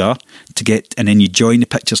folder to get, and then you join the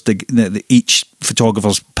pictures to each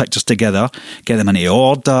photographer's pictures together, get them into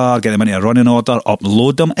order, get them into a running order,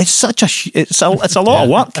 upload them. It's such it's a lot of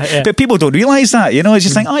work, but people don't realise that. You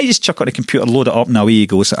just think, you just chuck on the computer, load it up, and away you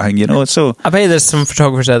go, sort of thing. So I bet there's some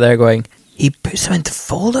photographers out there going, he puts them into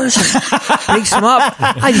folders and breaks them up.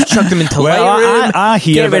 I just chuck them into Lightroom. I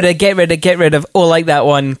hear get rid of. Oh, like that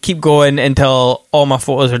one. Keep going until all my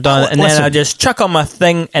photos are done, and then I just chuck on my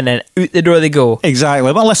thing, and then out the door they go.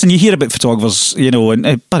 Exactly. Well, listen, you hear about photographers,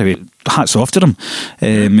 and by the way, hats off to them,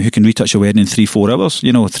 who can retouch a wedding in 3-4 hours,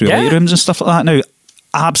 through Lightrooms and stuff like that. Now,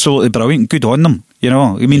 absolutely brilliant. Good on them.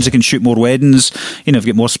 It means they can shoot more weddings,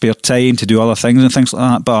 get more spare time to do other things and things like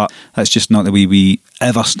that, but that's just not the way we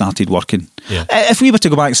ever started working. Yeah. If we were to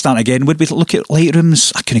go back and start again, would we look at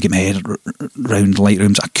Lightrooms? I couldn't get my head around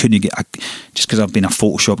Lightrooms. I couldn't get, just because I've been a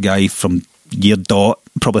Photoshop guy from year dot,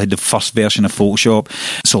 probably had the first version of Photoshop,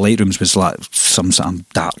 so Lightrooms was like some sort of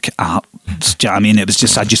dark art. Do you know what I mean? It was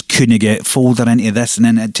just, I just couldn't get folder into this and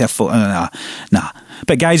then into a photo. Nah.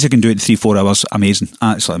 But guys who can do it in 3-4 hours, amazing,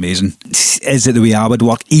 absolutely amazing. Is it the way I would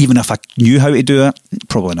work? Even if I knew how to do it,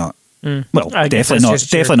 probably not. Well, definitely not.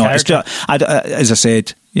 Definitely not. It's just, as I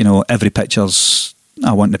said, every picture's,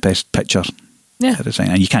 I want the best picture. Yeah.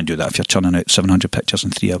 And you can't do that if you're churning out 700 pictures in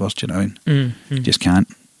 3 hours. Do you know what I mean? You just can't.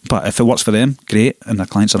 But if it works for them, great, and their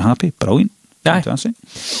clients are happy, brilliant. Fantastic.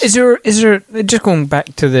 Is there just going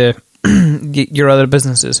back to your other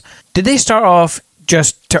businesses? Did they start off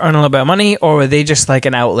just to earn a little bit of money, or were they just like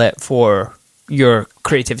an outlet for your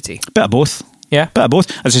creativity? Bit of both. Yeah, bit of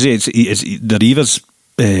both. As I say, it's the Eva's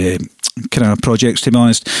kind of projects, to be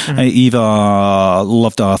honest. Eva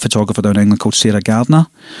loved a photographer down in England called Sarah Gardner,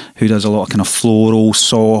 who does a lot of kind of floral,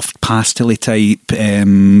 soft, pastel-y type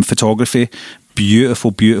photography.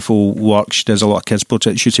 Beautiful work. She does a lot of kids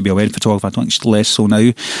projects. She used to be a wedding photographer. I don't think she's less so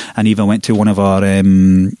now. And Eva went to one of our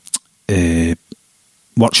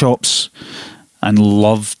workshops and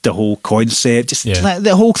loved the whole concept. Just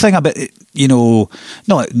the whole thing about,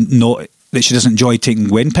 not that she doesn't enjoy taking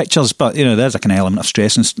wedding pictures, but there's a kind of element of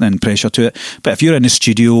stress and pressure to it. But if you're in the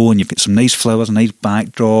studio and you've got some nice flowers, a nice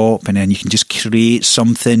backdrop, and then you can just create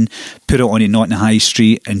something, put it on Nottingham High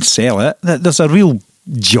Street and sell it, there's a real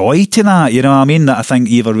joy to that, that I think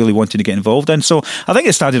Eva really wanted to get involved in. So I think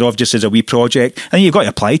it started off just as a wee project, and you've got to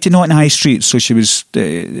apply to Nottingham High Street. So she was,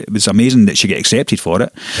 it was amazing that she got accepted for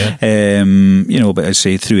it. Yeah. But I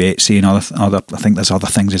say through Etsy and other, I think there's other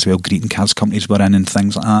things as well, greeting cards companies were in and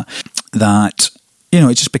things like that.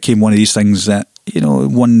 It just became one of these things that,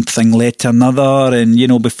 one thing led to another, and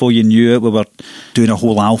before you knew it, we were doing a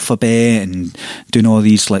whole alphabet and doing all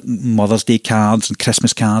these like Mother's Day cards and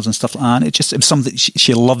Christmas cards and stuff like that. And it was something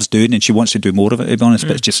she loves doing, and she wants to do more of it, to be honest.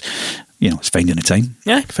 But it's just, it's finding the time.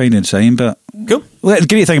 Yeah, finding the time. But cool. Well, the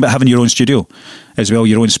great thing about having your own studio as well,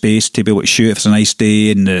 your own space to be able to shoot if it's a nice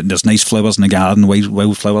day and there's nice flowers in the garden,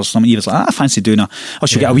 wildflowers. Something Eva's like, I fancy doing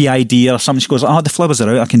she'll get a wee idea or something. She goes, the flowers are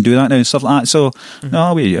out, I can do that now and stuff like that. So,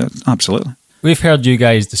 absolutely. We've heard you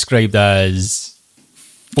guys described as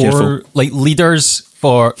leaders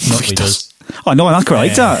for... Not leaders. Oh, no, I quite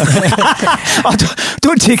like that.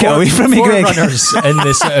 Don't take it away from me, Greg. Runners in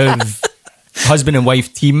this sort of husband and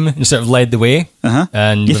wife team and sort of led the way.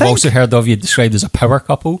 And we've also heard of you described as a power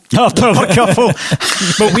couple. Oh, power couple.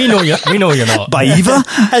 But we know you're not. By Eva?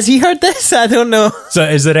 Has he heard this? I don't know. So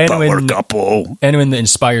is there anyone that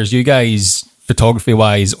inspires you guys,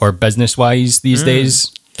 photography-wise or business-wise these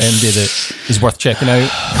days? Anybody that is worth checking out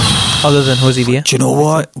other than Jose Villa? Do you know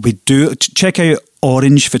what we do? Check out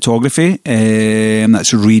Orange Photography.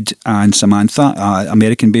 That's Reed and Samantha,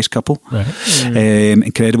 American-based couple. Right.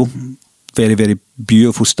 Incredible, very, very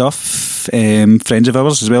beautiful stuff. Friends of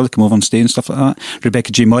ours as well, they come over and stay and stuff like that.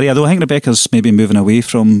 Rebecca J. Murray, although I think Rebecca's maybe moving away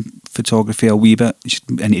from photography a wee bit. She's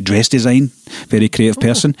into dress design, very creative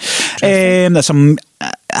person. As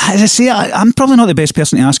I say, I'm probably not the best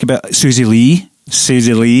person to ask about Susie Lee.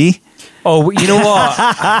 Oh, you know what?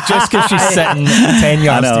 Just because she's sitting 10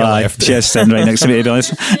 yards to your left. She's sitting right next to me, to be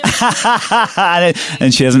honest.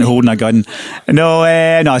 And she isn't holding a gun. No,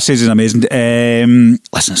 Susie's amazing. Listen,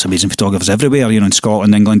 there's amazing photographers everywhere, in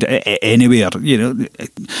Scotland, England, anywhere, on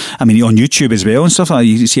YouTube as well and stuff like that.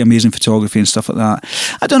 You see amazing photography and stuff like that.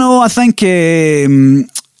 I don't know, I think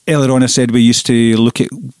earlier on I said we used to look at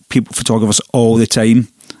photographers all the time.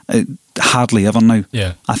 Hardly ever now.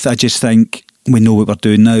 Yeah. I just think we know what we're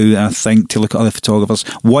doing now. I think to look at other photographers,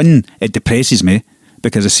 one, it depresses me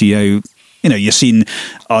because I see how, you're seeing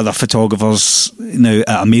other photographers now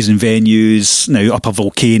at amazing venues, now up a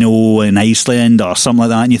volcano in Iceland or something like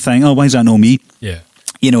that, and you think, why is that not me? Yeah.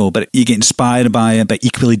 but you get inspired by it, but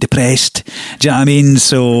equally depressed. Do you know what I mean?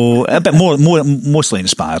 So a bit mostly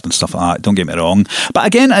inspired and stuff like that, don't get me wrong. But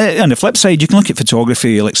again, on the flip side, you can look at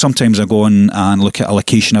photography. Like sometimes I go on and look at a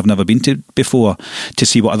location I've never been to before to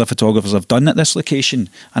see what other photographers have done at this location.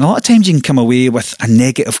 And a lot of times you can come away with a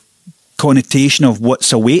negative connotation of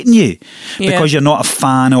what's awaiting you because you're not a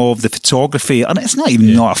fan of the photography. And it's not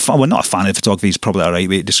even not a fan. Well, not a fan of photography is probably the right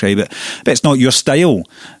way to describe it, but it's not your style.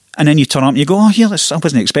 And then you turn up and you go, I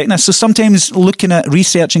wasn't expecting this. So sometimes looking at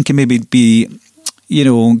researching can maybe be,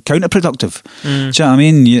 counterproductive. Do you know what I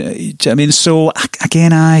mean? Do you know what I mean? So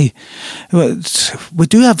again, we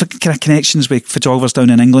do have kind of connections with photographers down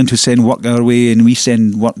in England who send work our way and we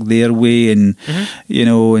send work their way, and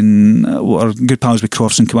and we're good pals with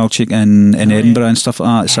Crofts and Kowalczyk in Edinburgh and stuff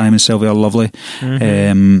like that. Simon Sylvia are lovely.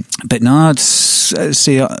 But no,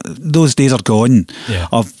 say those days are gone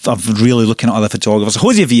of really looking at other photographers.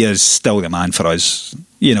 Jose Villa is still the man for us.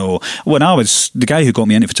 When the guy who got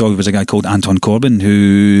me into photography was a guy called Anton Corbin,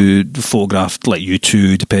 who photographed like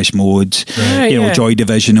U2, Depeche Mode, Joy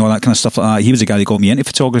Division, all that kind of stuff like that. He was the guy that got me into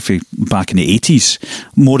photography back in the 80s.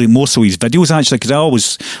 More so his videos, actually,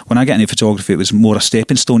 because when I got into photography, it was more a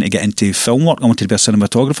stepping stone to get into film work. I wanted to be a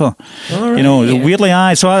cinematographer. Weirdly,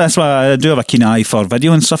 so that's why I do have a keen eye for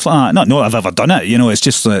video and stuff like that. Not that I've ever done it, it's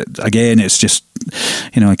just that, again, it's just,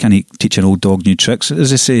 I can't teach an old dog new tricks,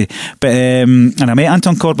 as they say. But, and I met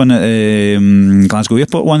Anton Corbin at Glasgow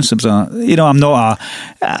Airport once. It was I'm not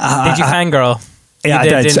Did you fangirl? Yeah,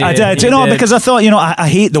 I did. Because I thought, I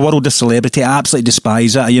hate the world of celebrity. I absolutely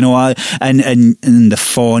despise it. And the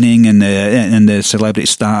fawning and the celebrity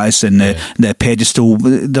status and the pedestal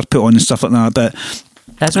they're put on and stuff like that. But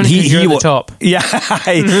that's when you're the top. Yeah,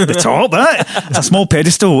 the top. It's a small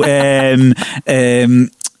pedestal.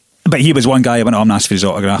 But he was one guy I went up and asked for his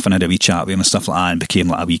autograph and had a wee chat with him and stuff like that and became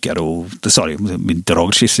like a wee girl. Sorry,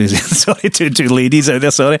 derogatory. Sorry, two ladies out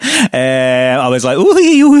there, sorry. I was like, oh,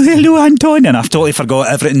 hello, Anton. And I've totally forgot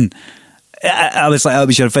everything. I was like, that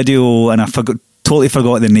was your video, and I totally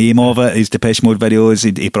forgot the name of it. His Depeche Mode videos.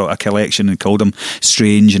 He brought a collection and called them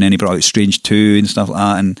Strange, and then he brought out Strange 2 and stuff like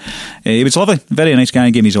that. And he was lovely, very nice guy.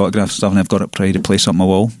 He gave me his autograph and stuff, and I've got it ready to place up on my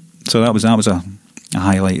wall. So that was a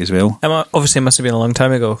highlight as well. Obviously, it must have been a long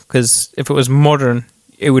time ago, because if it was modern,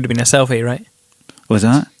 it would have been a selfie, right? What was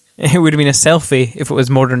that? It would have been a selfie if it was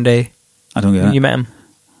modern day. I don't get it. You met him.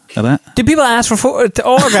 A bit? Do people ask for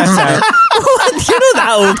autographs now? What? You're not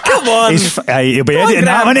that old. Come on. He'll be editing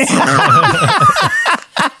that, won't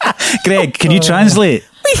he? Greg, can you translate?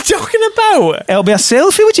 What are you talking about? It'll be a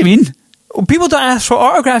selfie? What do you mean? People don't ask for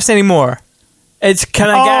autographs anymore. It's, can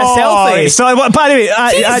I get a selfie? So, by the way,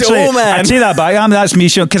 I'd say that back. That's me,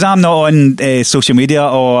 because I'm not on social media,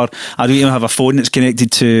 or I don't even have a phone that's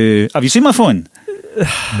connected to... Have you seen my phone?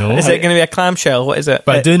 No. Is it going to be a clamshell? What is it?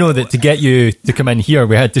 But I do know that to get you to come in here,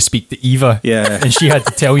 we had to speak to Eva. Yeah. And she had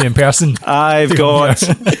to tell you in person. I've got...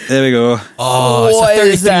 There we go. Oh, what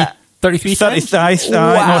is that? 33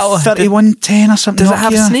 wow. 3110 or something. Does it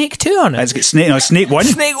have Snake 2 on it? It's got Snake 1. Snake 1.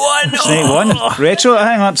 Snake 1. Retro.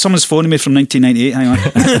 Hang on. Someone's phoning me from 1998. Hang on.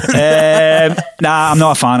 I'm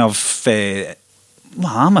not a fan of...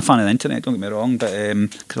 I'm a fan of the internet, don't get me wrong, but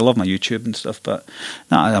because I love my YouTube and stuff, but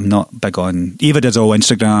I'm not big on... Eva does all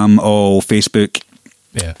Instagram, all Facebook,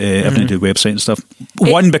 everything to do with website and stuff.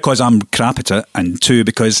 One, because I'm crap at it, and two,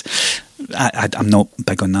 because I'm not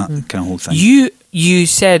big on that kind of whole thing. You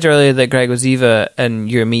said earlier that Greg was Eva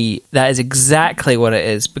and you're me. That is exactly what it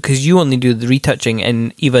is, because you only do the retouching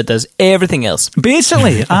and Eva does everything else.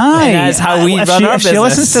 Basically, aye. And that's how we run our business. If she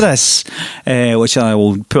listens to this, which I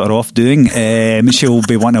will put her off doing, she'll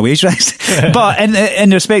be wanting a wage rise. But in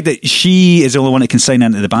the respect that she is the only one that can sign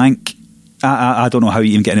into the bank, I don't know how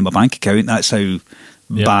you even get into my bank account. That's how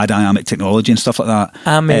bad I am at technology and stuff like that.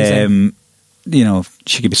 Amazing.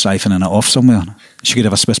 She could be siphoning it off somewhere. She could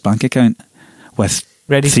have a Swiss bank account with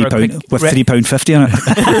 £3.50 on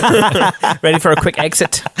it. Ready for a quick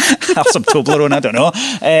exit. Have some Toblerone, I don't know.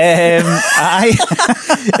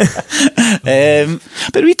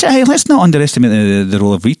 But let's not underestimate the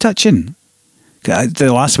role of retouching. The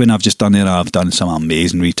last one I've just done there, I've done some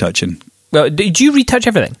amazing retouching. Well, did you retouch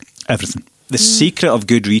everything? Everything. The secret of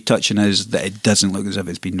good retouching is that it doesn't look as if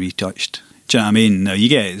it's been retouched. Do you know what I mean? Now, you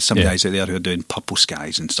get some guys out there who are doing purple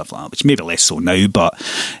skies and stuff like that, which maybe less so now, but,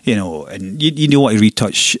 and you don't want to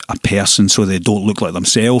retouch a person so they don't look like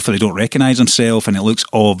themselves or they don't recognise themselves and it looks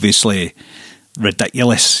obviously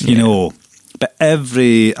ridiculous, you know. But I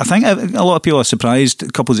think a lot of people are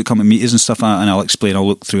surprised, couples that come and meet us and stuff like that, and I'll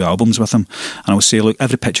look through albums with them and I'll say, look,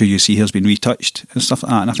 every picture you see here has been retouched and stuff like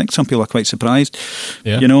that, and I think some people are quite surprised,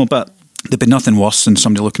 but there'd be nothing worse than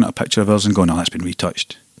somebody looking at a picture of us and going, "Oh, that's been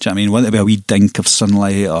retouched." Do you know what I mean? Wouldn't it be a wee dink of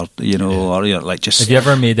sunlight, or or like just? Have you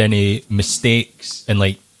ever made any mistakes and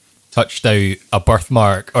like touched out a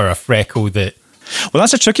birthmark or a freckle that? Well,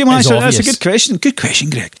 that's a tricky one. That's a good question. Good question,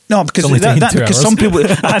 Greg. No, because because some people,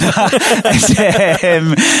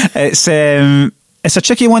 it's a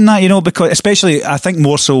tricky one, that, because especially I think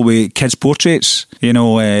more so with kids' portraits. I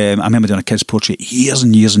remember doing a kid's portrait years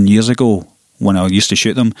and years and years ago when I used to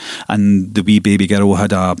shoot them, and the wee baby girl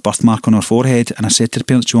had a birthmark on her forehead, and I said to the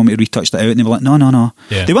parents, "Do you want me to retouch that out?" And they were like, "No."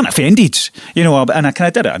 Yeah. They weren't offended, and I kind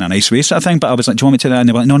of did it in a nice way, sort of thing. But I was like, "Do you want me to do that?" And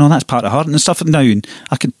they were like, "No, that's part of her and stuff." Now, and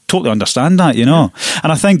I could totally understand that,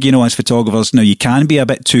 And I think, as photographers, now you can be a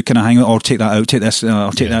bit too kind of hang out, or take that out, take this,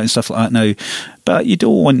 or take that and stuff like that. Now, but you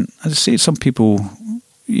don't want. As I say, some people,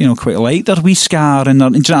 quite like their wee scar, and do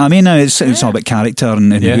you know what I mean? Now it's all about character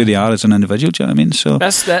and who they are as an individual. Do you know what I mean? So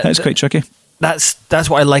that's quite tricky. That's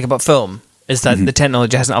what I like about film, is that the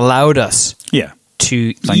technology hasn't allowed us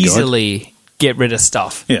to easily get rid of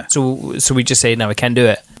stuff. Yeah. So we just say, no, we can't do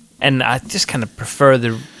it. And I just kind of prefer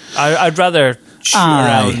I'd rather shoot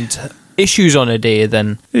around issues on a day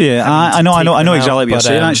than... Yeah, I know exactly what you're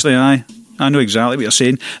saying, actually. I know exactly what you're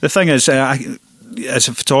saying. The thing is, as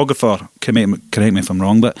a photographer, correct me if I'm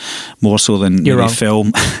wrong, but more so than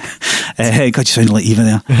film... God, you sound like Eva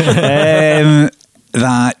there.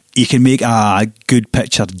 That you can make a good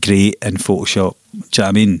picture great in Photoshop. Do you know what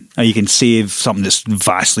I mean? Or you can save something that's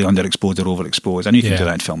vastly underexposed or overexposed. I know you can do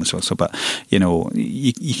that in film as well. So, but you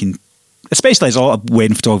can, especially as a lot of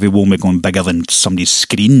wedding photography will be going bigger than somebody's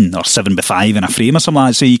screen or 7:5 in a frame or something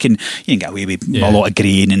like that. So you can get away with a lot of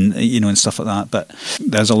grain and and stuff like that. But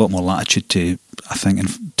there's a lot more latitude to, I think,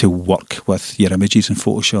 to work with your images in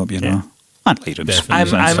Photoshop.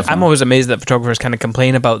 I'm always amazed that photographers kind of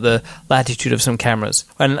complain about the latitude of some cameras.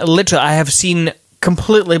 And literally, I have seen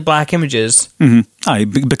completely black images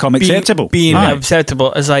become acceptable. Being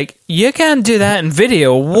acceptable. It's like, you can't do that in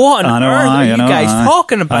video. What on earth are you guys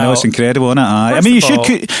talking about? I know, it's incredible, isn't it? I mean, you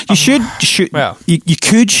should shoot. Well, you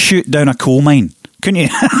could shoot down a coal mine, couldn't you?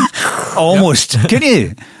 Almost, couldn't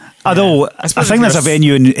you? Although I think there's a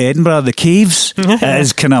venue in Edinburgh, the Caves. It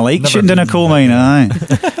is kind of like shooting down a coal mine.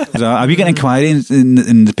 Have you got an inquiry?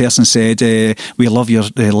 And the person said, "We love your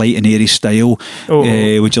light and airy style.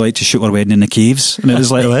 Would you like to shoot our wedding in the Caves?" And it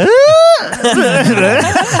was like,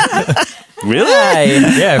 really?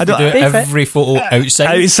 Yeah, if we do every photo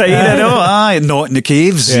outside. I know. Not in the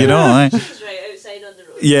Caves. Right outside on the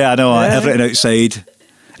road. Yeah, I know. Everything outside.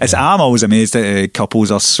 I'm always amazed that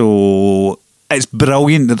couples are so. It's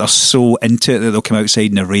brilliant that they're so into it that they'll come outside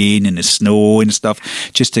in the rain and the snow and stuff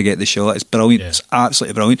just to get the shot. It's brilliant. It's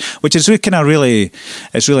absolutely brilliant. Which is it's really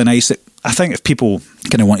nice that I think if people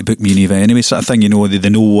kind of want to book me and Eva anyway, sort of thing, they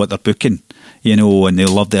know what they're booking, and they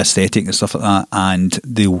love the aesthetic and stuff like that, and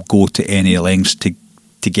they'll go to any lengths to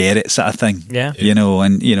get it, sort of thing. Yeah. And I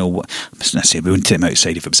was going to say, we wouldn't take them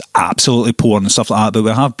outside if it was absolutely pouring and stuff like that, but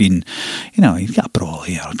we have been, you get a brawl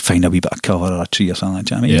here, or find a wee bit of cover or a tree or something like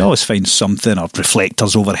that. I mean, you always find something, or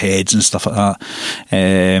reflectors over heads and stuff like that.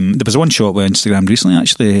 There was one shot with Instagram recently,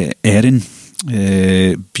 actually, Erin.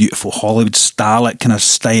 Beautiful Hollywood starlet kind of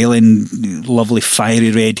styling, lovely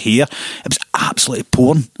fiery red hair. It was absolutely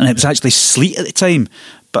pouring, and it was actually sleet at the time.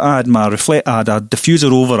 But I had a diffuser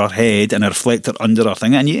over her head and a reflector under her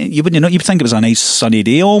thing, and you wouldn't know. You'd think it was a nice sunny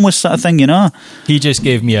day, almost sort of thing, He just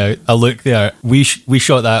gave me a look there. We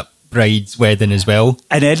shot that bride's wedding as well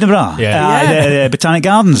in Edinburgh, the Botanic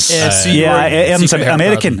Gardens. Erin's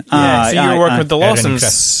American. So you were working with the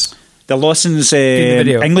Lawsons. The Lawsons,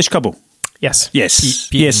 English couple. Yes.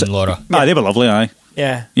 Pete and Laura. They were lovely.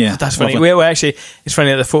 Yeah. That's funny. We actually, it's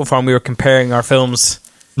funny at the photo farm we were comparing our films.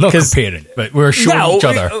 Not comparing, but we were showing each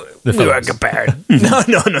other the films. We weren't comparing. No.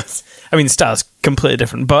 I mean, style's completely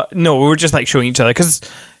different, but no, we were just like showing each other because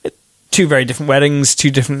two very different weddings, two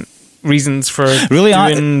different reasons for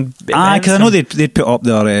doing because I know they'd put up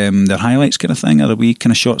their highlights kind of thing, or a wee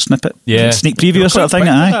kind of short snippet, sneak preview sort of thing.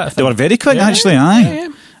 They were very quick, actually.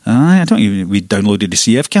 I don't even. We downloaded the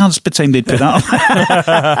CF cards by the time they'd put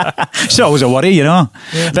that up. So it was a worry,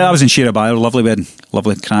 But I was in Shearabire, lovely wedding,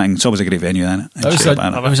 lovely cracking. It's always a great venue, isn't it? It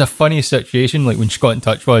was a funny situation. Like when she got in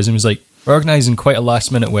touch with us and was like, "We're organising quite a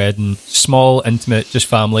last minute wedding, small, intimate, just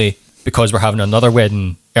family, because we're having another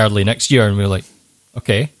wedding early next year." And we were like,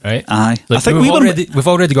 "Okay, right." Aye, like, I think we've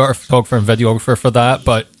already got a photographer and videographer for that,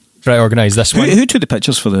 but try to organise this one. Who took the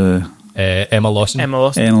pictures for the? Emma Lawson. I know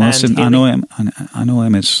Emma's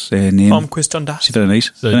name. Blomqvist on that. She's very nice.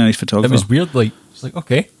 Very nice photographer. It was weird. Like, it's like,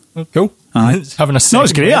 okay, well, cool. Having a no,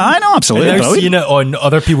 it's great. I know, absolutely. And now seeing it on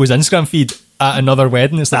other people's Instagram feed, at another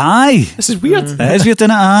wedding. It's like, aye. this is weird. It is weird,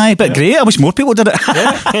 isn't it? Aye. But great. I wish more people did it.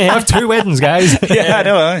 I have 2 weddings, guys. Yeah, I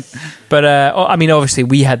know. Aye. But, I mean, obviously,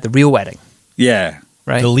 we had the real wedding, Yeah.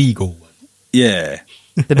 right? The legal one. Yeah.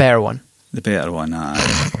 The better one. The better one.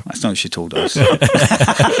 Aye. That's not what she told us. I'm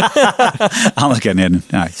not getting in.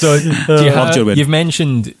 Aye. So, do you Loved your wedding. you've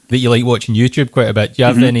mentioned that you like watching YouTube quite a bit. Do you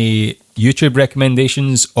have any YouTube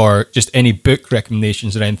recommendations or just any book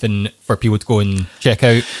recommendations or anything for people to go and check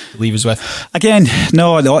out, leave us with? Again,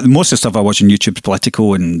 no. Most of the stuff I watch on YouTube is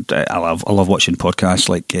political, and I love watching podcasts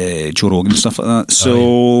like Joe Rogan and stuff like that.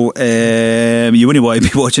 So you wouldn't want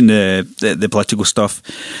to be watching the political stuff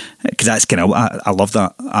because that's kind of I love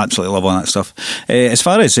that. I absolutely love all that stuff. As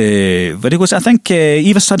far as videos, I think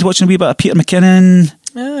Eva started watching a wee bit of Peter McKinnon.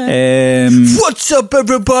 What's up,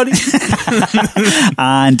 everybody?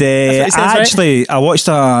 And actually, I watched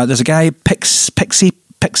there's a guy, Pixie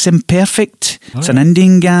Imperfect. It's an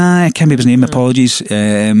Indian guy. I can't remember his name. Apologies.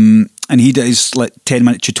 And he does like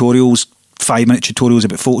 10-minute tutorials, 5-minute tutorials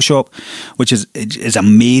about Photoshop, which is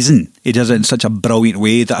amazing. He does it in such a brilliant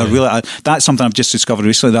way that that's something I've just discovered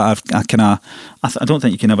recently that I don't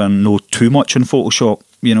think you can ever know too much on Photoshop.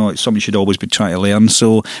 You know, it's something you should always be trying to learn.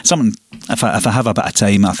 So something, if I have a bit of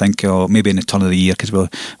time, I think, or maybe in the turn of the year, because we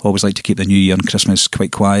always like to keep the New Year and Christmas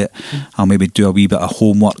quite quiet, I'll maybe do a wee bit of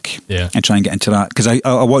homework and try and get into that. Because I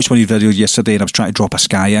watched one of your videos yesterday and I was trying to drop a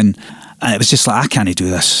sky in, and it was just like, I can't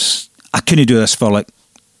do this. I couldn't do this for like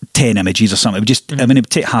 10 images or something. It would just, I mean, it would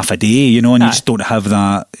take half a day, you know, and you just don't have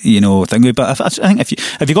that, you know, thing. But I think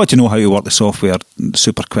if you got to know how to work the software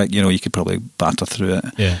super quick, you know, you could probably batter through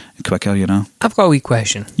it quicker, you know. I've got a wee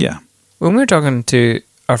question. Yeah. When we were talking to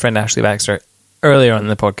our friend Ashley Baxter earlier on in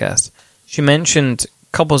the podcast, she mentioned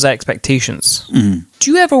couples' expectations.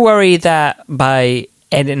 Do you ever worry that by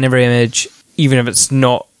editing every image, even if it's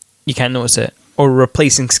not, you can't notice it, or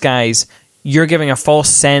replacing skies, you're giving a false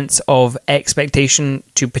sense of expectation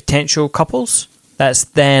to potential couples that's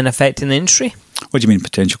then affecting the industry? What do you mean,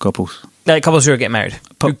 potential couples? Like couples who are getting married.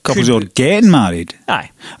 Couples who are getting married? Aye.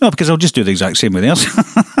 No, because I'll just do the exact same with theirs.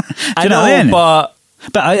 I know,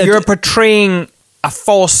 but you're portraying a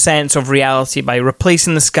false sense of reality by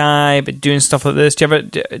replacing the sky, but doing stuff like this. Do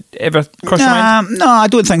you ever cross your mind? No, I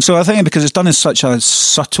don't think so. I think because it's done in such a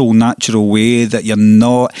subtle, natural way that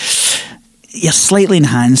you're slightly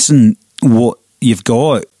enhancing what you've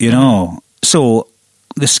got, you know. So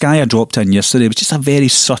the sky I dropped in yesterday was just a very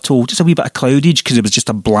subtle, just a wee bit of cloudage because it was just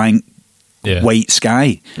a blank white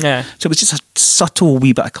sky. Yeah. So it was just a subtle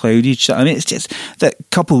wee bit of cloudage. I mean, it's just that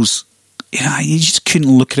couples, you know, you just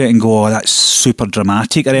couldn't look at it and go, oh, that's super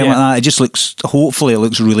dramatic or anything like that. It just looks, hopefully it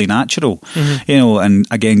looks really natural, you know. And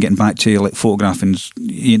again, getting back to like photographing,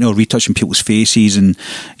 you know, retouching people's faces and,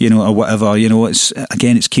 you know, or whatever, you know, it's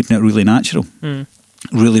keeping it really natural.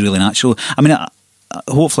 Really, really natural. I mean,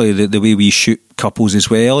 hopefully the way we shoot couples as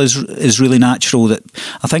well is really natural. That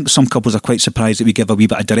I think some couples are quite surprised that we give a wee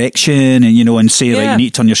bit of direction and, you know, and say, right, you need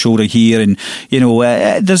to turn your shoulder here, and, you know,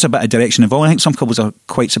 there's a bit of direction involved. I think some couples are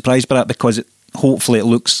quite surprised by that because hopefully it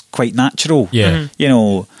looks quite natural. You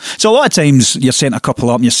know, so a lot of times you're setting a couple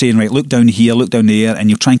up and you're saying, right, look down here, look down there, and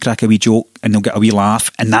you'll try and crack a wee joke and they'll get a wee laugh,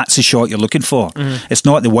 and that's the shot you're looking for. It's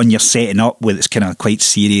not the one you're setting up with. It's kind of quite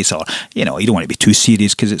serious, or, you know, you don't want to be too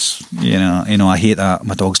serious because it's, you know, I hate that.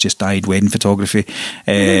 My dog's just died, wedding photography.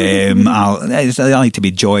 I like to be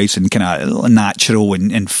joyous and kind of natural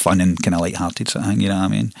and fun and kind of light-hearted sort of thing, you know what I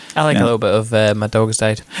mean? I like a little bit of my dog's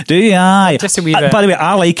died. Do you? Aye. Just a wee bit. By the way,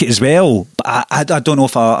 I like it as well, but I don't know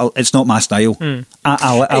if it's not my style.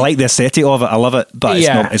 I like the aesthetic of it. I love it, but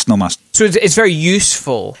it's not my style. So it's very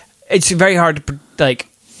useful. It's very hard to, like,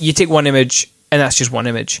 you take one image and that's just one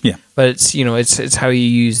image. Yeah. But it's, you know, it's how you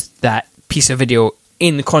use that piece of video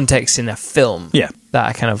in the context in a film. Yeah. That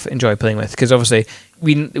I kind of enjoy playing with, because obviously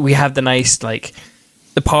we have the nice, like,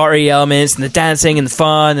 the party elements and the dancing and the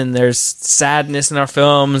fun, and there's sadness in our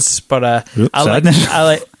films, but sadness? I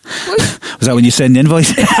like Was that when you send the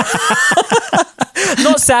invoice?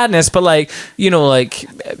 Not sadness, but like, you know, like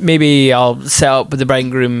maybe I'll set up with the bride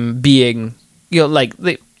and groom being, you know, like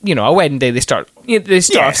a wedding day, they start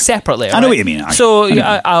off separately. I know what you mean. So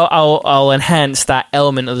I'll enhance that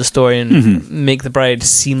element of the story and make the bride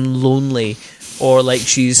seem lonely, or like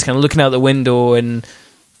she's kind of looking out the window and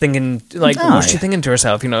thinking, like, what's she thinking to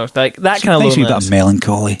herself? You know, like that kind of loneliness. Makes you that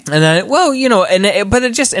melancholy. And then, well, you know, but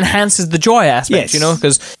it just enhances the joy aspect, you know,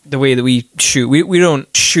 because the way that we shoot, we don't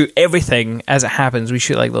shoot everything as it happens. We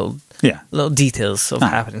shoot like little details of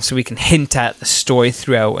happening, so we can hint at the story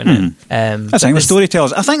throughout. And I think the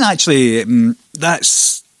storytellers. I think actually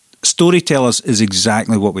that's storytellers is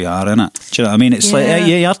exactly what we are, isn't it? Do you know what I mean? It's like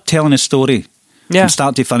you're telling a story. from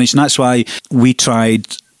start to finish. And that's why we tried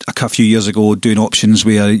a few years ago doing options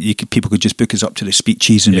where people could just book us up to the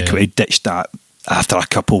speeches, and we could have ditched that after a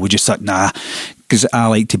couple. We just thought, nah, because I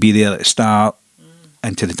like to be there at the start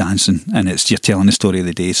into the dancing, and you're telling the story of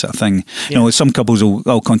the day sort of thing. You know, some couples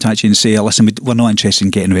will contact you and say, listen, we're not interested in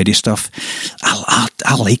getting ready stuff.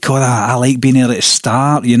 I like all that. I like being there at the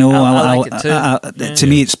start, you know. I like it too. To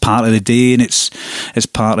me, it's part of the day, and it's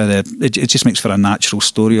part of it just makes for a natural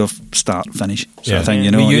story of start finish sort of thing, you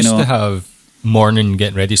know. We used to have morning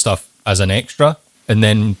getting ready stuff as an extra, and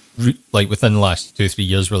then like within the last 2-3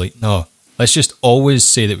 years we're like, no, let's just always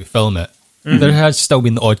say that we film it. There has still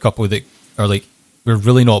been the odd couple that are like, we're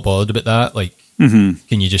really not bothered about that, like can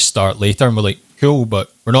you just start later? And we're like, cool,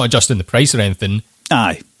 but we're not adjusting the price or anything.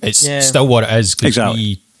 It's still what it is,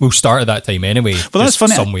 because we'll start at that time anyway. Well, that's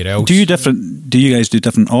funny. Somewhere else. Do you guys do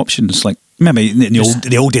different options? Like maybe in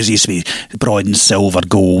the old days it used to be bronze, silver,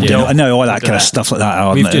 gold, and now all that kind of stuff like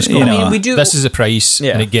that. We've just got, I mean, we do. This is the price,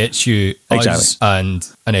 and it gets you us and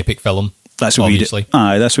an epic film. That's what obviously. We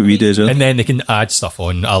do. That's what we do as well. And then they can add stuff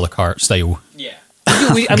on a la carte style. Yeah.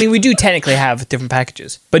 We do technically have different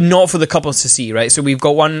packages, but not for the couples to see, right? So we've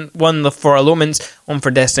got one for elopements, one for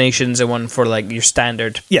destinations, and one for like your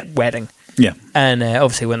standard wedding. Yeah. And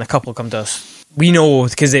obviously, when the couple come to us, we know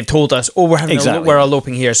because they've told us, "Oh, we're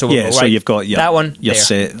eloping here." So we'll go, so you've got that one, your there.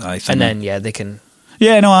 set, I think, and then they can.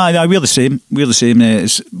 Yeah, no, we're the same. We're the same.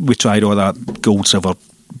 We tried all that gold, silver,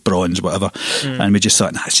 bronze, whatever, and we just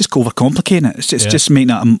thought, let's just overcomplicating it. It's just making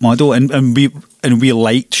that a model, and we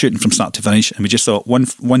liked shooting from start to finish, and we just thought one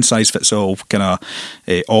size fits all kind of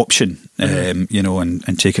option, you know,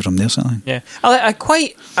 and take it from there. Something. Yeah, I'm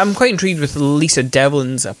quite intrigued with Lisa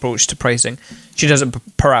Devlin's approach to pricing. She does it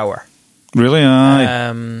per hour. Really?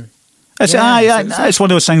 It's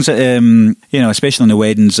one of those things that, you know, especially on the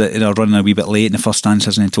weddings that are running a wee bit late and the first dance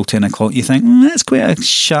isn't until 10 o'clock, you think, that's quite a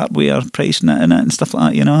sharp way of pricing it and stuff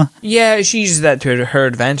like that, you know? Yeah, she uses that to her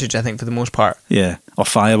advantage, I think, for the most part. Yeah, or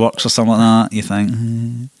fireworks or something like that, you think,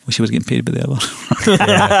 wish I was getting paid by the hour.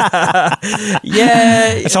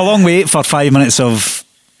 Yeah. It's a long wait for 5 minutes of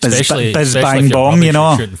Especially bang bong, you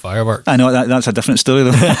know. Shooting fireworks. I know that's a different story though.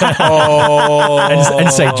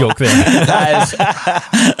 Inside joke there.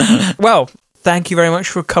 Well, thank you very much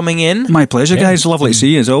for coming in. My pleasure, guys. Lovely to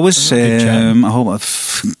see you as always. I hope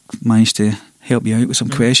I've managed to help you out with some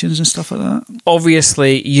questions and stuff like that.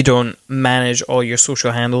 Obviously, you don't manage all your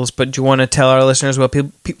social handles, but do you want to tell our listeners where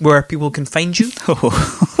people can find you?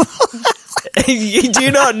 You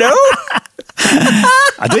do not know?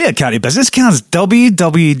 I do have carry business cards.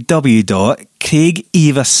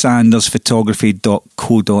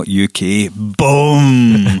 www.CraigEvaSandersPhotography.co.uk.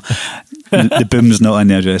 Boom. The boom's not on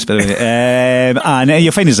the address, by the way. And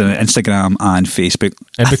you'll find us on Instagram and Facebook.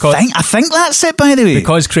 And because I think that's it, by the way.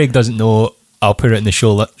 Because Craig doesn't know, I'll put it in the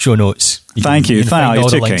show notes. Thank you. You can find all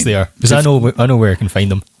the links there, because I know where I can find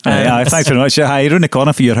them. Thanks very much. Hi, you're in the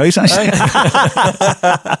corner for your house, actually.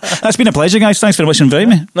 That's been a pleasure, guys. Thanks very much for inviting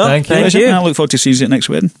me. No, thank you. I look forward to seeing you at next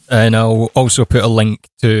wedding. And I'll also put a link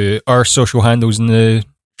to our social handles in the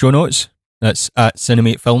show notes. That's at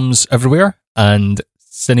Cinemate Films everywhere, and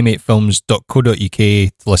cinematefilms.co.uk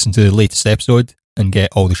to listen to the latest episode and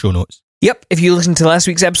get all the show notes. Yep, if you listened to last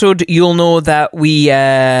week's episode, you'll know that we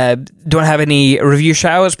don't have any review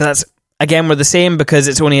shout-outs, but that's, again, we're the same because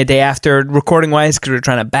it's only a day after recording-wise, because we're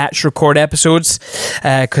trying to batch record episodes,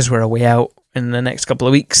 because we're away out in the next couple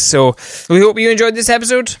of weeks. So we hope you enjoyed this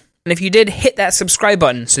episode, and if you did, hit that subscribe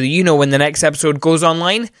button so that you know when the next episode goes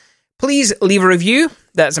online. Please leave a review.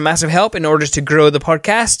 That's a massive help in order to grow the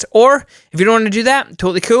podcast. Or, if you don't want to do that,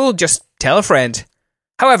 totally cool, just tell a friend.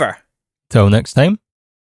 However, till next time,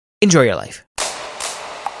 enjoy your life.